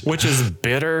cabbage, which is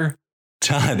bitter.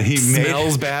 John,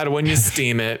 smells bad when you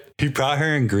steam it. He brought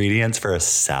her ingredients for a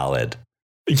salad.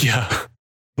 Yeah.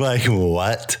 Like,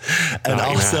 what? And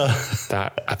also,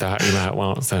 I thought you might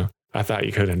want some. I thought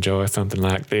you could enjoy something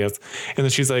like this. And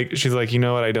then she's like, you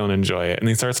know what? I don't enjoy it. And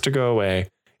he starts to go away.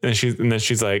 And then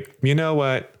she's like, you know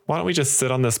what? Why don't we just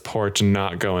sit on this porch and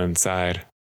not go inside?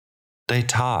 They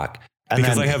talk.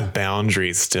 Because I have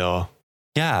boundaries still.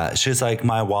 Yeah. She's like,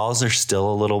 my walls are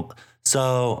still a little.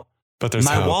 So, but there's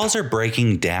hope. Walls are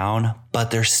breaking down,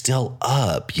 but they're still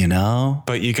up, you know?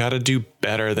 But you got to do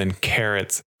better than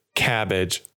carrots,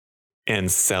 cabbage,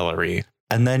 and celery.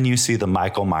 And then you see the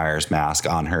Michael Myers mask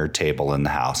on her table in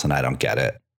the house, and I don't get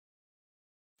it.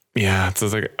 Yeah, it's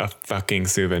like a fucking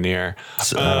souvenir.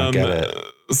 So I don't get it.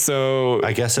 So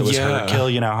I guess it was her kill.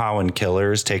 You know how when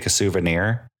killers take a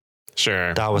souvenir?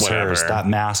 Sure. That was hers. That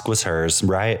mask was hers,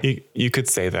 right? You could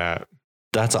say that.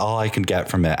 That's all I can get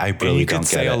from it. I really don't get it. You could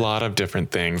say a lot of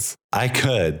different things. I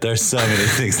could. There's so many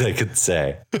things I could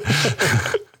say.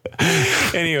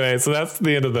 Anyway, so that's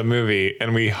the end of the movie,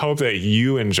 and we hope that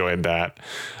you enjoyed that.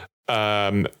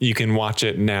 You can watch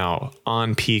it now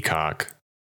on Peacock,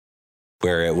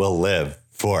 where it will live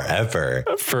forever,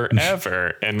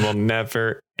 and will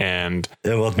never end.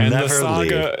 It will never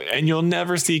leave, and you'll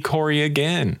never see Corey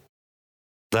again.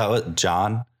 That was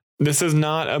John. This is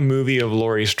not a movie of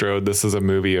Laurie Strode. This is a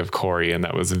movie of Corey, and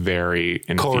that was very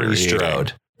infuriating. Corey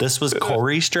Strode. This was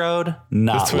Corey Strode,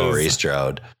 not Laurie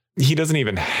Strode. He doesn't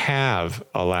even have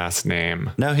a last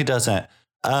name. No, he doesn't.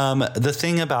 The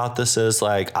thing about this is,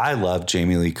 like, I love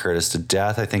Jamie Lee Curtis to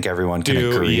death. I think everyone can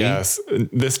agree. Yes,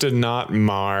 this did not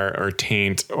mar or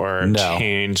taint or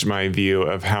change my view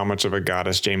of how much of a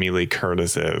goddess Jamie Lee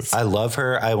Curtis is. I love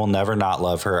her. I will never not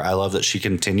love her. I love that she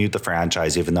continued the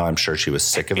franchise, even though I'm sure she was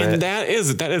sick of it. And that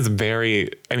is very,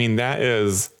 I mean, that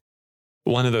is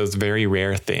one of those very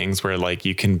rare things where, like,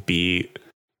 you can be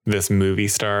this movie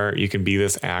star, you can be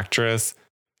this actress,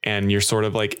 and you're sort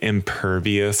of like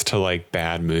impervious to like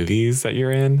bad movies that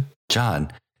you're in.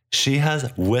 John, she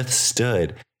has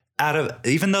withstood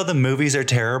even though the movies are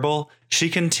terrible, she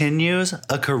continues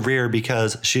a career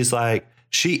because she's like,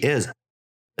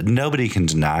 nobody can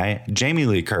deny Jamie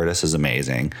Lee Curtis is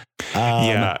amazing.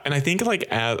 Yeah. And I think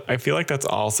like, I feel like that's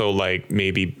also like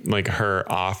maybe like her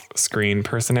off screen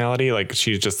personality. Like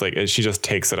she just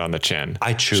takes it on the chin.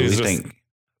 I truly think.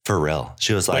 For real.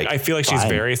 She was like, I feel like she's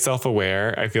very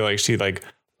self-aware. I feel like she like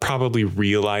probably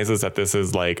realizes that this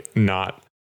is like not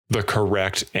the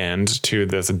correct end to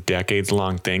this decades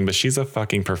long thing, but she's a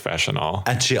fucking professional.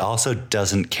 And she also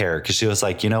doesn't care because she was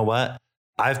like, you know what?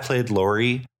 I've played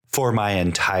Laurie for my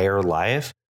entire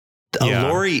life.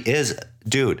 Laurie is,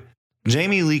 dude,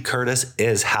 Jamie Lee Curtis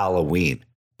is Halloween.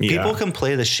 People can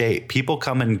play the shape. People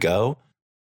come and go.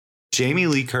 Jamie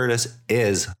Lee Curtis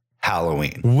is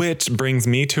Halloween. Which brings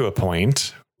me to a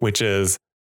point, which is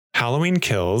Halloween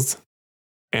Kills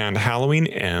and Halloween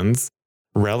Ends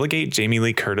relegate Jamie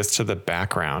Lee Curtis to the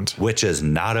background. Which is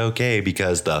not okay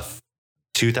because the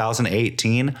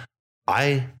 2018,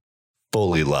 I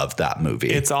fully loved that movie.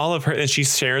 It's all of her. And she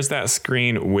shares that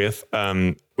screen with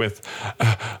oh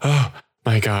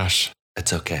my gosh.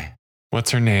 It's okay.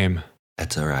 What's her name?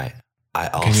 It's all right. I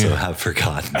also have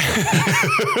forgotten.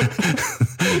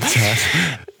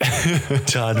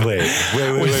 John, wait.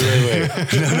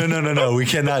 No. We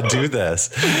cannot do this.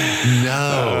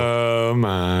 No. Oh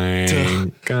my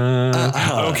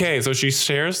God. Okay, so she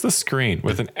shares the screen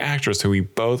with an actress who we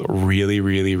both really,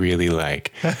 really, really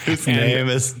like. Whose name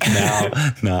is now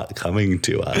not coming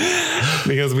to us.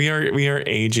 Because we are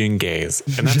aging gays,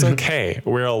 and that's okay.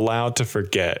 We're allowed to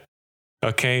forget.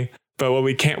 Okay? But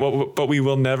what we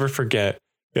will never forget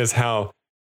is how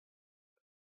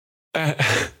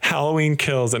Halloween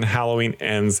Kills and Halloween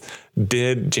Ends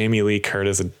did Jamie Lee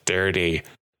Curtis dirty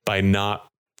by not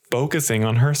focusing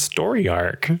on her story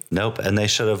arc. Nope, and they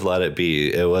should have let it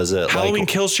be. It was Halloween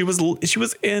Kills. She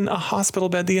was in a hospital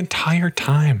bed the entire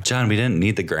time. John, we didn't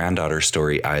need the granddaughter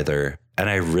story either, and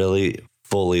I really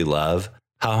fully love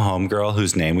how homegirl,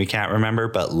 whose name we can't remember,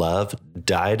 but love,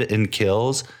 died in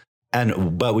Kills.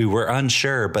 But we were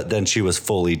unsure, but then she was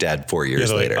fully dead 4 years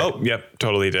later. Oh, yep.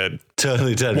 Totally dead.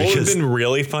 Totally dead. What would have been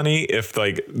really funny if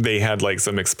like they had like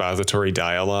some expository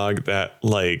dialogue that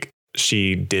like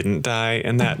she didn't die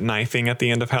in that knifing at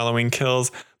the end of Halloween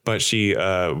Kills, but she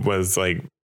was like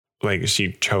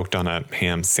she choked on a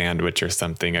ham sandwich or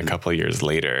something a couple of years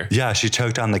later. Yeah, she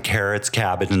choked on the carrots,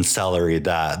 cabbage, and celery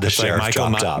that the sheriff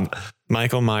dropped up.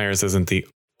 Michael Myers isn't the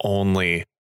only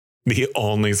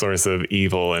source of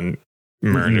evil and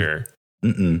murder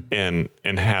in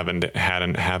Havendale.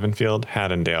 Haddonfield.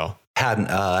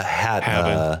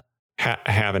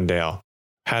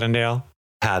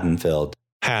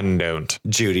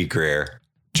 Judy Greer.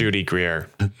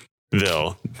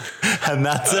 Ville. And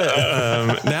that's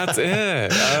it. That's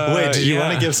it. Wait, do you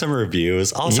want to give some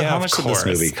reviews? Also, how much did this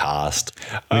movie cost?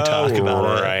 We talk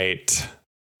about it. Right.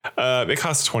 It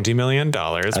cost $20 million,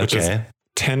 which is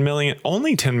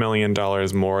only $10 million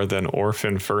more than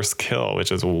Orphan First Kill,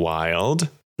 which is wild.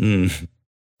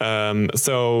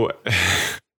 So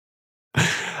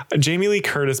Jamie Lee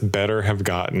Curtis better have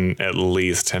gotten at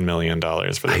least $10 million for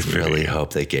this movie. I really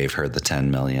hope they gave her the $10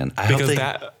 million. Because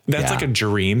that's like a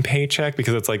dream paycheck,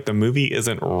 because it's like the movie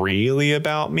isn't really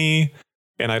about me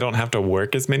and I don't have to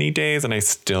work as many days and I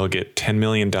still get $10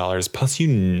 million. Plus,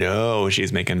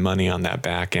 she's making money on that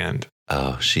back end.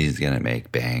 Oh, she's going to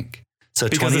make bank. So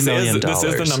because $20 million. This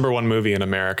is the number one movie in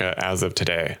America as of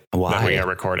today. Why? That we are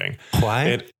recording.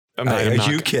 Why? Are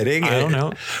you kidding? I don't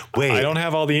know. Wait. I don't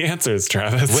have all the answers,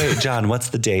 Travis. Wait, John, what's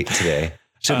the date today?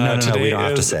 No, we don't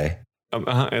have to say.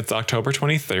 It's October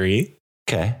 23.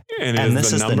 Okay. And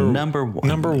this is the number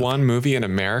one movie in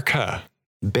America.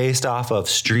 Based off of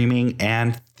streaming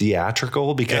and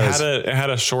theatrical, because it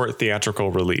had a short theatrical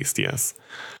release, yes.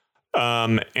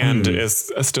 And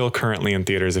is still currently in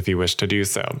theaters if you wish to do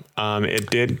so. It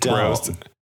did gross.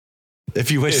 If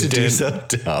you wish to do so,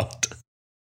 don't.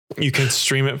 You can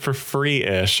stream it for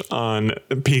free-ish on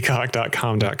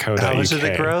peacock.com.co.uk. How much did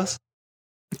it gross?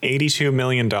 $82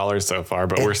 million so far,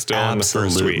 but we're still in the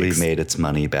first week. Absolutely made its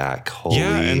money back.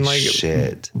 Holy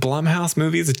shit. Blumhouse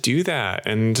movies do that.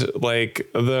 And like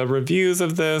the reviews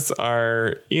of this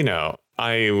are,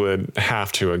 I would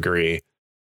have to agree.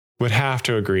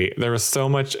 There was so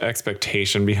much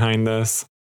expectation behind this.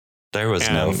 There was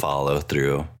no follow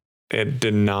through. It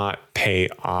did not pay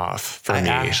off for me.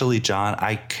 Actually, John,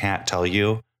 I can't tell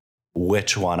you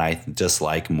which one I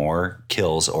dislike more,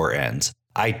 Kills or Ends.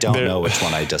 I don't know which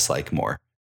one I dislike more.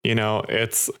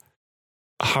 It's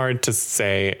hard to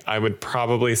say. I would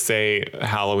probably say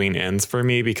Halloween Ends for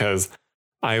me because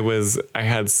I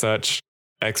had such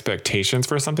expectations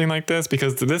for something like this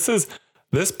because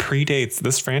this predates,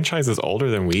 this franchise is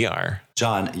older than we are.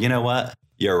 John, you know what?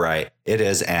 You're right. It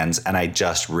is Ends. And I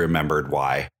just remembered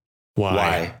why.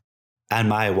 Why? And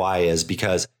my why is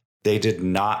because they did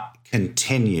not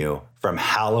continue from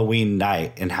Halloween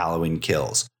Night in Halloween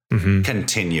Kills. Mm-hmm.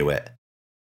 Continue it.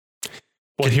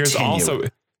 Well, here's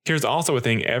also a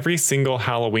thing. Every single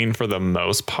Halloween, for the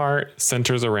most part,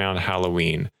 centers around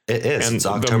Halloween. It is. And it's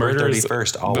October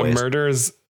 31st.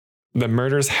 Always. The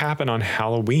murders happen on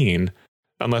Halloween,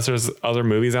 unless there's other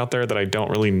movies out there that I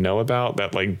don't really know about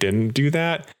that like didn't do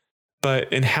that.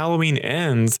 But in Halloween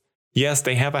Ends, yes,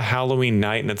 they have a Halloween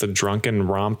night and it's a drunken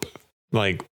romp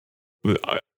like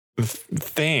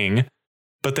thing,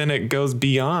 but then it goes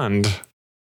beyond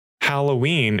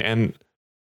Halloween and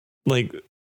like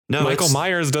Michael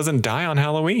Myers doesn't die on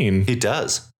Halloween. He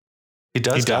does. He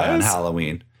die on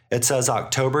Halloween. It says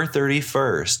October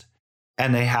 31st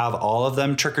and they have all of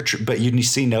them trick or treat, but you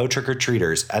see no trick or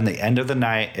treaters. And the end of the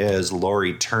night is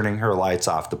Laurie turning her lights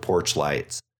off, the porch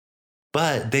lights.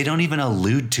 But they don't even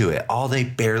allude to it. All they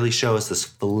barely show is this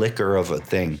flicker of a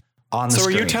thing on the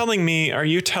screen. So are you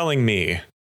telling me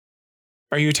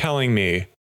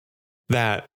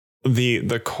that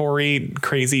the Corey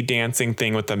crazy dancing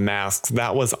thing with the masks,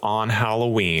 that was on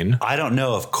Halloween? I don't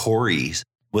know if Corey's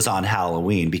was on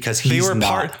Halloween because he's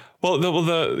not.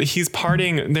 He's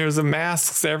partying. There's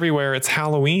masks everywhere. It's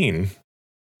Halloween.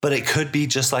 But it could be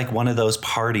just like one of those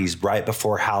parties right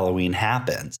before Halloween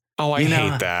happens. Oh, I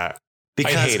hate that.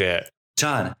 Because, I hate it.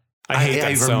 John, I hate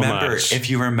that so remember, much. If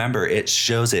you remember, it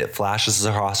shows it flashes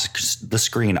across the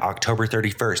screen October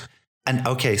 31st. And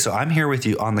okay, so I'm here with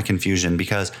you on the confusion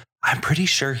because I'm pretty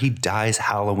sure he dies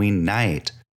Halloween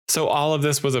night. So all of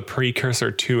this was a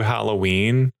precursor to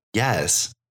Halloween?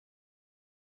 Yes.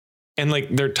 And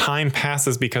like their time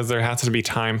passes because there has to be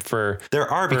time for...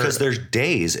 Because there's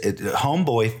days.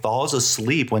 Homeboy falls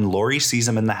asleep when Laurie sees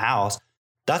him in the house.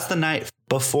 That's the night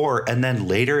before. And then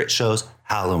later it shows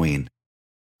Halloween.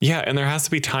 Yeah. And there has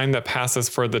to be time that passes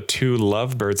for the two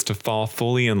lovebirds to fall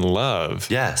fully in love.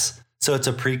 Yes. So it's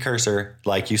a precursor,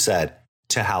 like you said,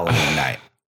 to Halloween night.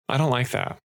 I don't like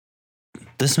that.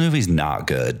 This movie's not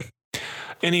good.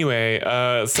 Anyway,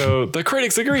 so the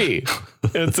critics agree.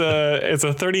 It's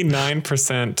a 39%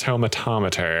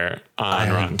 tomatometer on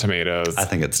Rotten Tomatoes. I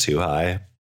think it's too high.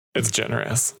 It's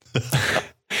generous.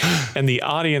 And the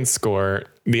audience score,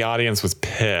 the audience was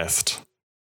pissed.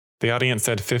 The audience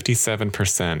said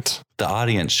 57%. The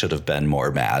audience should have been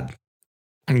more mad.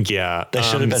 Yeah. They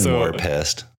should have been more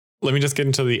pissed. Let me just get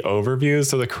into the overview.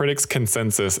 So the critics'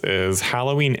 consensus is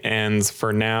Halloween Ends,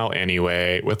 for now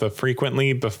anyway, with a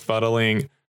frequently befuddling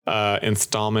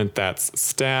installment that's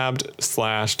stabbed,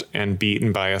 slashed, and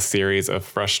beaten by a series of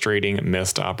frustrating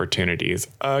missed opportunities.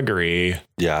 Agree.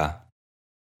 Yeah.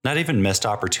 Not even missed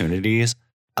opportunities.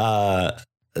 Utter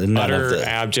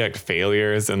abject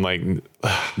failures and like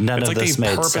none of this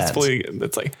made sense.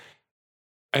 It's like,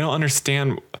 I don't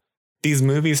understand. These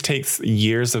movies takes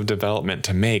years of development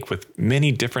to make with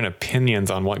many different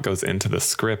opinions on what goes into the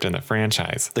script and the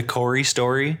franchise. The Corey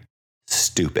story,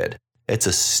 stupid. It's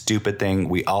a stupid thing.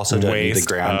 We also don't need the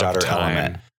granddaughter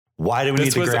element. Why do we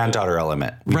need the granddaughter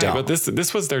element? We don't. But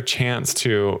this was their chance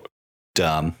to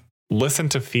listen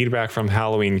to feedback from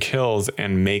Halloween Kills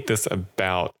and make this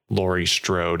about Laurie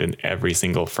Strode in every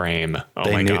single frame.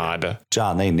 Oh God.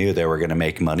 John, they knew they were going to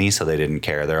make money, so they didn't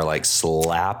care. They're like,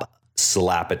 slap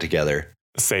it together.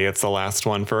 Say it's the last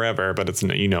one forever, but it's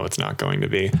it's not going to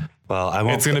be. Well, I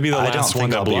won't. It's going to be the last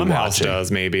one that Blumhouse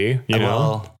does, maybe.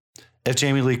 Well, if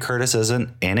Jamie Lee Curtis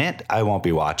isn't in it, I won't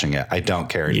be watching it. I don't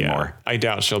care anymore. I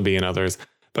doubt she'll be in others.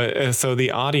 But so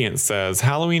the audience says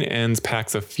Halloween Ends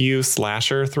packs a few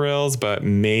slasher thrills, but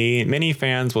many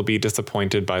fans will be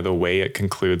disappointed by the way it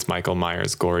concludes Michael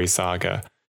Myers' gory saga.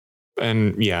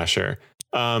 And yeah, sure.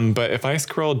 But if I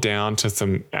scroll down to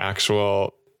some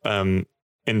actual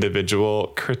individual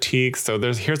critiques, so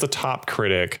here's a top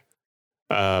critic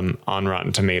on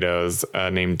Rotten Tomatoes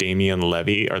named Damian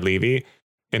Levy.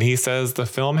 And he says the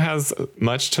film has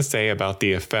much to say about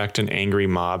the effect an angry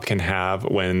mob can have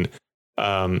when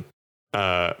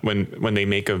they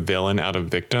make a villain out of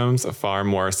victims, far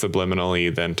more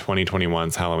subliminally than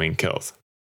 2021's Halloween Kills.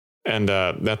 And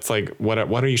that's like, what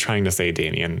are you trying to say,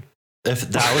 Damien? If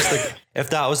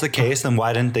that was the case, then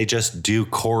why didn't they just do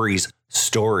Corey's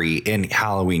story in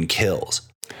Halloween Kills?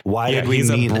 Why did we he's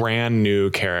need a brand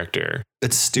new character?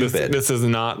 It's stupid. This is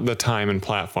not the time and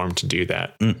platform to do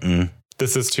that.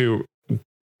 This is to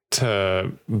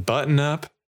button up,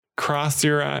 cross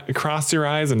your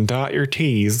eyes and dot your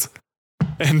T's.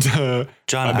 And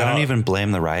John, I don't even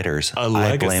blame the writers.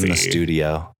 I blame the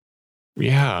studio.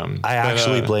 Yeah, I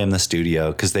actually blame the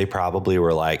studio because they probably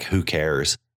were like, "Who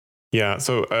cares?" Yeah.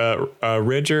 So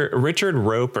Richard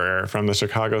Roper from the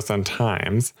Chicago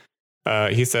Sun-Times,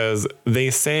 he says,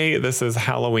 "They say this is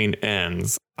Halloween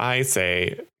Ends. I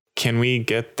say, can we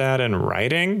get that in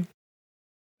writing?"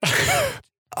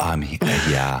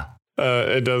 Yeah.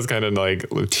 It does kind of like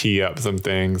tee up some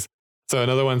things. So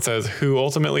another one says, who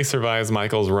ultimately survives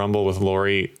Michael's rumble with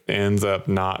Laurie ends up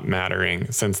not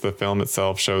mattering since the film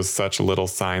itself shows such little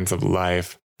signs of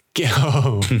life.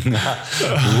 Whoops.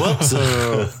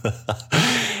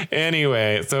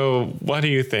 Anyway, so what do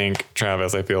you think,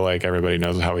 Travis? I feel like everybody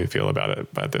knows how we feel about it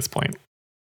at this point.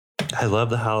 I love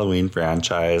the Halloween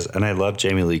franchise and I love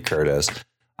Jamie Lee Curtis.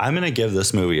 I'm going to give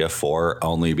this movie a 4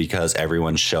 only because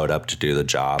everyone showed up to do the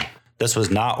job. This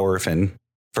was not Orphan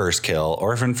First Kill.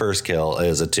 Orphan First Kill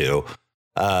is a 2.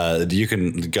 You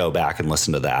can go back and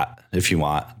listen to that if you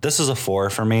want. This is a 4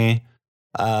 for me.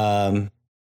 What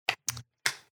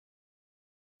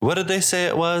did they say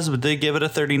it was? Would they give it a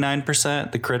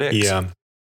 39%? The critics? Yeah.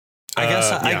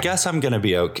 I guess I'm going to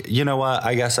be okay. You know what?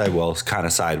 I guess I will kind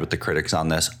of side with the critics on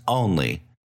this only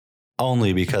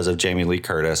because of Jamie Lee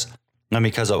Curtis and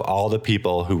because of all the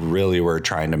people who really were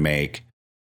trying to make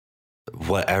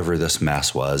whatever this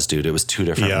mess was, dude. It was 2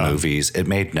 different movies. It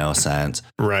made no sense.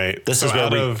 Right. This is where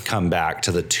we come back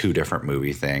to the 2 different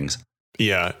movie things.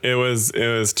 Yeah, it was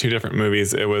 2 different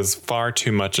movies. It was far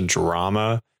too much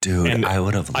drama. Dude, and I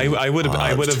would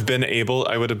have been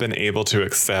able to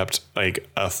accept like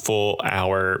a full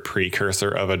hour precursor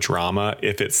of a drama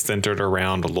if it's centered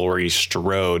around Laurie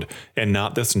Strode and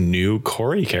not this new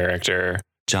Corey character.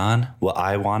 John, what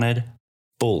I wanted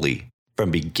fully from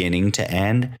beginning to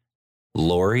end,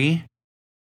 Laurie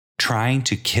trying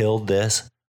to kill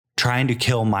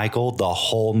Michael the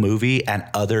whole movie and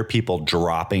other people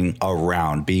dropping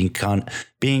around, being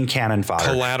cannon fodder.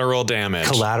 Collateral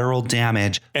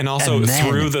damage. And also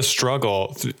through the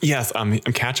struggle. Yes, I'm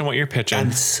catching what you're pitching.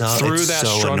 Through that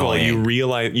struggle,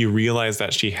 annoying. you realize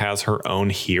that she has her own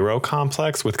hero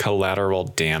complex with collateral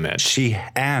damage.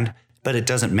 But it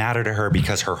doesn't matter to her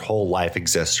because her whole life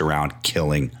exists around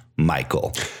killing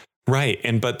Michael. Right.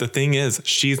 But the thing is,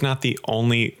 she's not the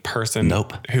only person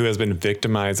who has been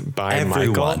victimized by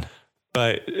Michael.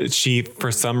 But she,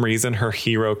 for some reason, her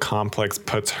hero complex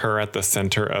puts her at the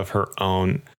center of her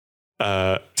own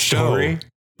story.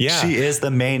 Yeah. She is the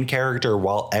main character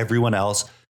while everyone else.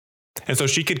 And so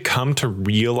she could come to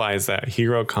realize that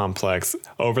hero complex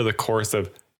over the course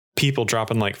of people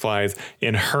dropping like flies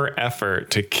in her effort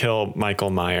to kill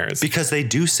Michael Myers. Because they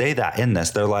do say that in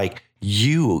this. They're like,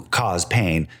 you cause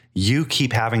pain. You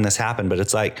keep having this happen. But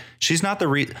it's like, she's not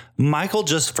Michael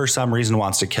just for some reason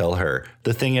wants to kill her.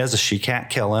 The thing is she can't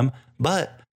kill him.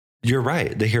 But you're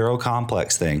right. The hero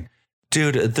complex thing.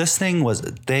 Dude, this thing was,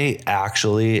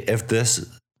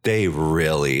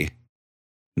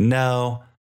 no,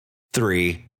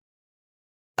 3.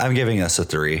 I'm giving this a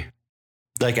 3.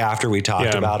 Like after we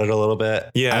talked about it a little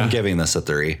bit, I'm giving this a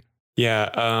 3.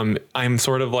 Yeah. I'm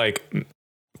sort of like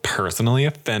personally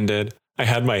offended. I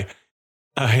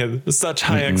had such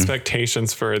high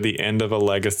expectations for the end of a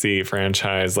legacy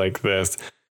franchise like this.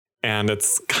 And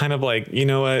it's kind of like, you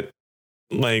know what?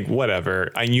 Like,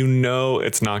 whatever.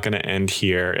 It's not going to end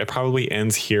here. It probably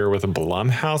ends here with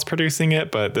Blumhouse producing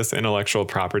it, but this intellectual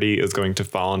property is going to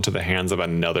fall into the hands of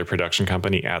another production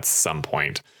company at some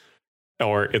point.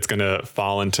 Or it's going to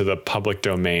fall into the public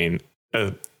domain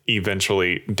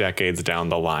eventually decades down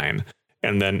the line.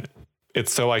 And then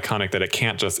it's so iconic that it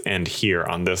can't just end here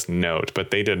on this note, but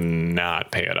they did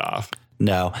not pay it off.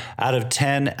 No, out of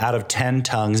 10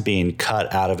 tongues being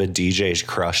cut out of a DJ's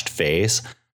crushed face,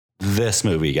 this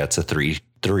movie gets a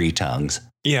 3 tongues.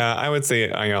 Yeah, I would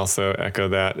say I also echo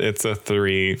that. It's a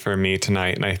 3 for me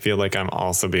tonight. And I feel like I'm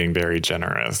also being very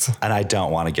generous. And I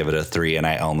don't want to give it a 3. And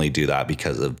I only do that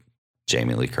because of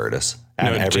Jamie Lee Curtis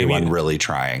and everyone really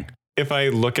trying. If I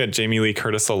look at Jamie Lee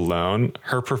Curtis alone,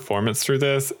 her performance through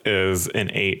this is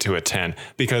an 8 to a 10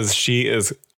 because she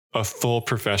is a full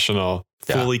professional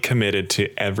fully committed to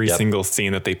every single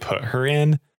scene that they put her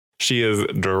in. She is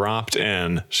dropped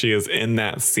in. She is in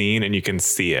that scene and you can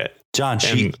see it. John,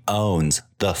 she owns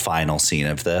the final scene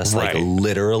of this. Right. Like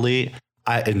literally,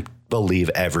 I believe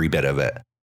every bit of it.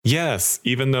 Yes,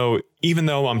 even though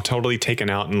I'm totally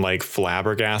taken out and like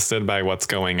flabbergasted by what's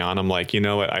going on, I'm like, you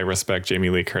know what? I respect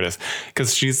Jamie Lee Curtis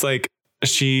because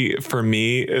she for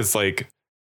me is like,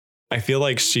 I feel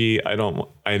like I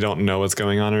don't know what's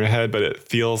going on in her head, but it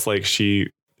feels like she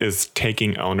is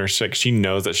taking ownership. She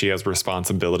knows that she has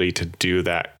responsibility to do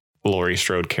that Laurie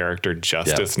Strode character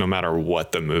justice, no matter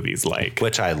what the movie's like.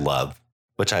 Which I love.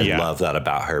 Love that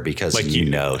about her because like,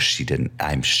 she didn't.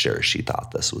 I'm sure she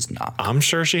thought this was not. I'm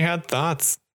sure she had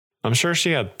thoughts. I'm sure she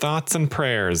had thoughts and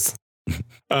prayers.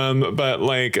 But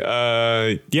like,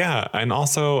 yeah. And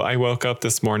also I woke up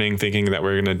this morning thinking that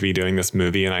we're going to be doing this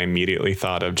movie. And I immediately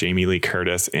thought of Jamie Lee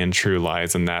Curtis in True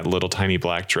Lies and that little tiny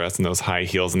black dress and those high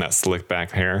heels and that slick back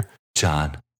hair.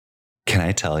 John, can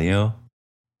I tell you?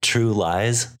 True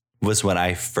Lies was when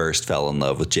I first fell in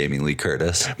love with Jamie Lee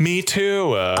Curtis. Me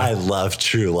too. I love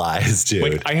True Lies, dude.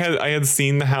 Like I had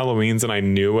seen the Halloweens and I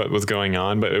knew what was going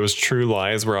on, but it was True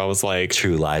Lies where I was like,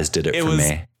 True Lies did it for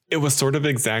me. It was sort of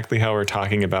exactly how we're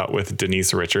talking about with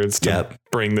Denise Richards to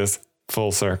bring this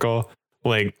full circle.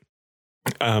 Like,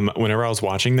 whenever I was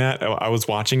watching that, I was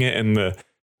watching it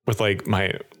with like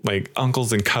my like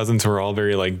uncles and cousins who are all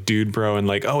very like dude bro and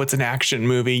like, oh, it's an action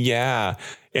movie. Yeah.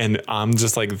 And I'm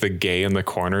just like the gay in the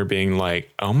corner being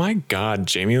like, oh my God,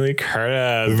 Jamie Lee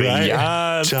Curtis. Right.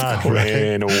 Yes, John,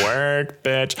 queen, work,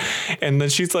 bitch. And then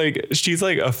she's like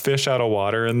a fish out of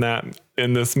water in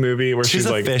this movie where she's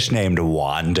like a fish named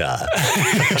Wanda.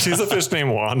 She's a fish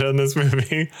named Wanda in this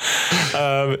movie.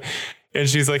 And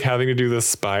she's like having to do this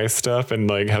spy stuff and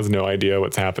like has no idea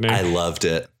what's happening. I loved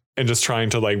it. And just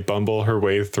trying to like bumble her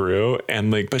way through. And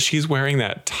like, but she's wearing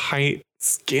that tight,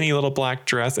 skinny little black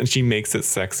dress and she makes it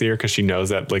sexier because she knows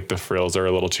that like the frills are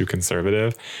a little too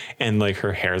conservative and like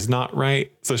her hair's not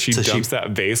right. So she dumps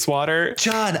that vase water.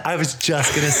 John, I was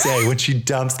just going to say when she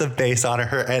dumps the vase on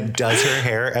her and does her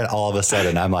hair and all of a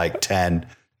sudden I'm like 10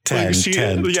 across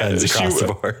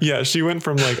the board. Yeah, she went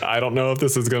from like, I don't know if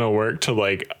this is going to work to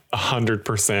like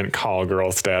 100% call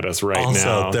girl status now.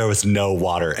 Also, there was no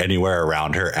water anywhere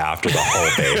around her after the whole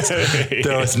base.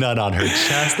 There was none on her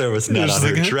chest. There was none on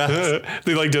her dress.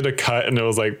 They like did a cut and it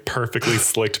was like perfectly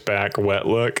slicked back, wet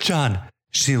look. John,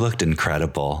 she looked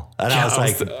incredible. And I was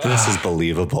like, this is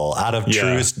believable. Out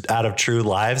of True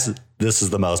Lives, this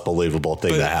is the most believable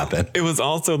thing that happened. It was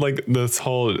also like this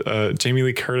whole Jamie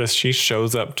Lee Curtis. She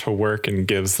shows up to work and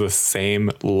gives the same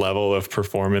level of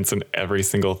performance in every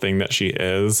single thing that she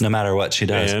is. No matter what she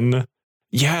does.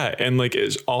 Yeah. And like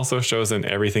it also shows in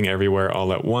Everything Everywhere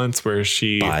All at Once where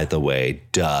she. By the way,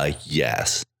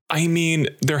 yes. I mean,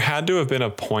 there had to have been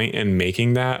a point in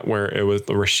making that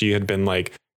where she had been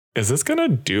like, is this going to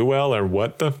do well or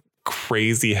what the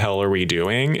crazy hell are we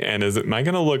doing? And am I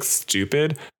going to look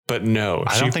stupid? But no,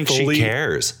 I don't think she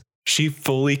cares. She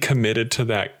fully committed to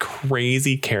that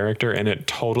crazy character and it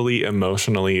totally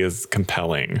emotionally is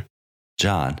compelling.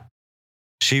 John,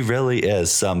 she really is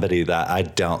somebody that I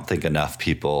don't think enough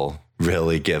people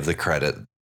really give the credit.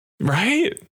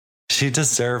 Right. She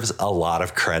deserves a lot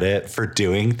of credit for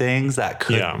doing things that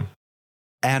could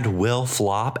and will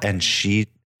flop. And she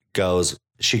goes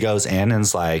in and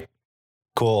is like,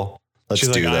 cool. She's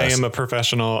like, I am a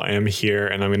professional. I am here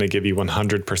and I'm going to give you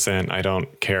 100%. I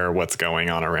don't care what's going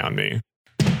on around me.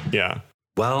 Yeah.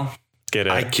 Well, get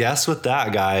it. I guess with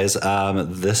that, guys,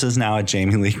 this is now a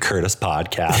Jamie Lee Curtis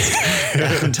podcast.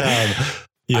 And,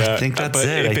 I think that's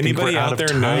it. If anybody out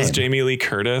there knows Jamie Lee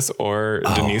Curtis or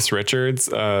Denise Richards,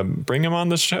 bring them on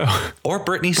the show. Or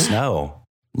Brittany Snow.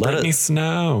 Brittany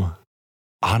Snow.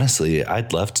 Honestly,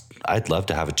 I'd love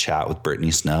to have a chat with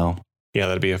Brittany Snow. Yeah,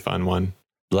 that'd be a fun one.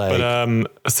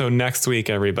 So next week,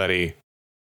 everybody,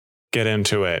 get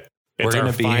into it. It's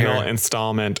our final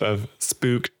installment of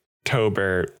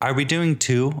Spooktober. Are we doing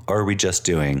 2 or are we just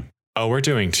doing? Oh, we're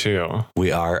doing 2.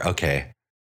 We are? Okay.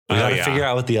 We got to figure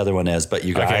out what the other one is, but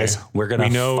you guys, we're going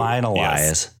to finalize.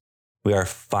 Yes. We are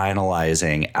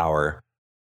finalizing our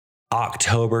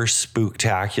October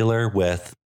Spooktacular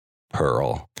with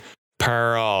Pearl.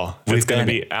 It's going to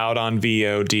be out on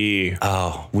VOD.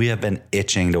 Oh, we have been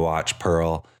itching to watch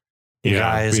Pearl. You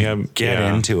guys, get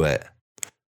into it.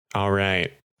 All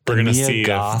right. We're going to see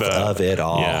of it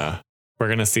all. Yeah. We're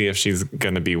going to see if she's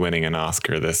going to be winning an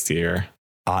Oscar this year.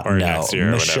 Or next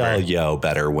year. Michelle Yeoh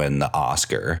better win the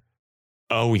Oscar.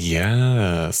 Oh,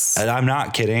 yes. And I'm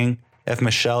not kidding. If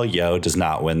Michelle Yeoh does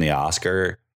not win the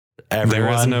Oscar, there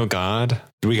is no God.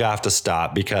 We have to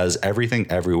stop because Everything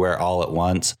Everywhere All at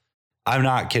Once I'm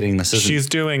not kidding. She's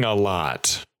doing a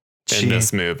lot in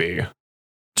this movie.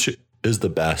 She is the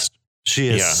best. She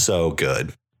is so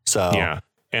good. So yeah.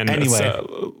 And anyway, it's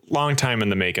a long time in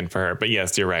the making for her. But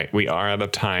yes, you're right. We are out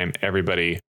of time.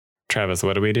 Everybody, Travis,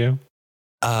 what do we do?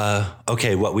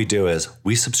 Okay, what we do is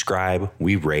we subscribe,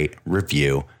 we rate,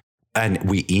 review, and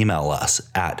we email us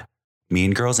at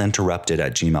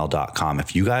meangirlsinterrupted@gmail.com.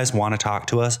 If you guys want to talk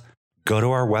to us, go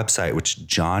to our website, which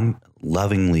John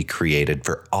lovingly created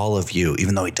for all of you,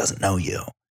 even though he doesn't know you.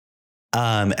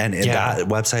 And that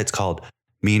website's called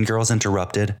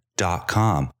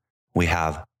meangirlsinterrupted.com. We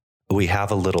have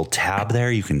a little tab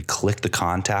there. You can click the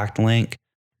contact link.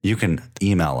 You can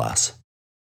email us.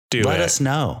 Let us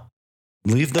know.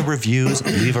 Leave the reviews,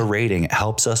 leave a rating. It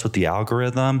helps us with the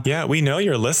algorithm. Yeah, we know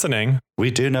you're listening.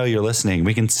 We do know you're listening.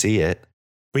 We can see it.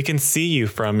 We can see you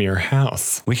from your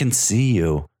house. We can see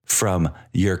you from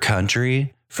your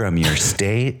country, from your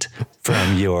state,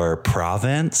 from your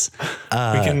province,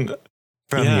 from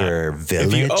your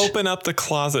village. If you open up the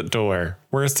closet door,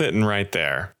 we're sitting right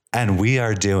there. And we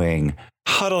are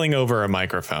huddling over a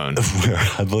microphone. We're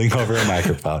huddling over a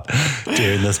microphone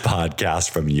doing this podcast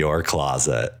from your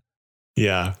closet.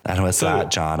 Yeah. And with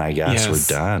that, John, I guess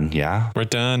we're done. Yeah. We're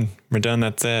done.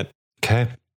 That's it. Okay.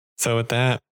 So with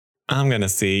that, I'm going to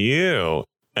see you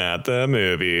at the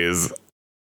movies.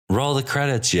 Roll the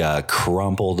credits, you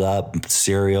crumpled up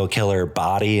serial killer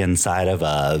body inside of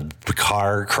a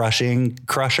car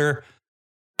crusher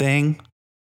thing.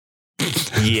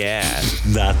 Yeah.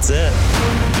 That's it.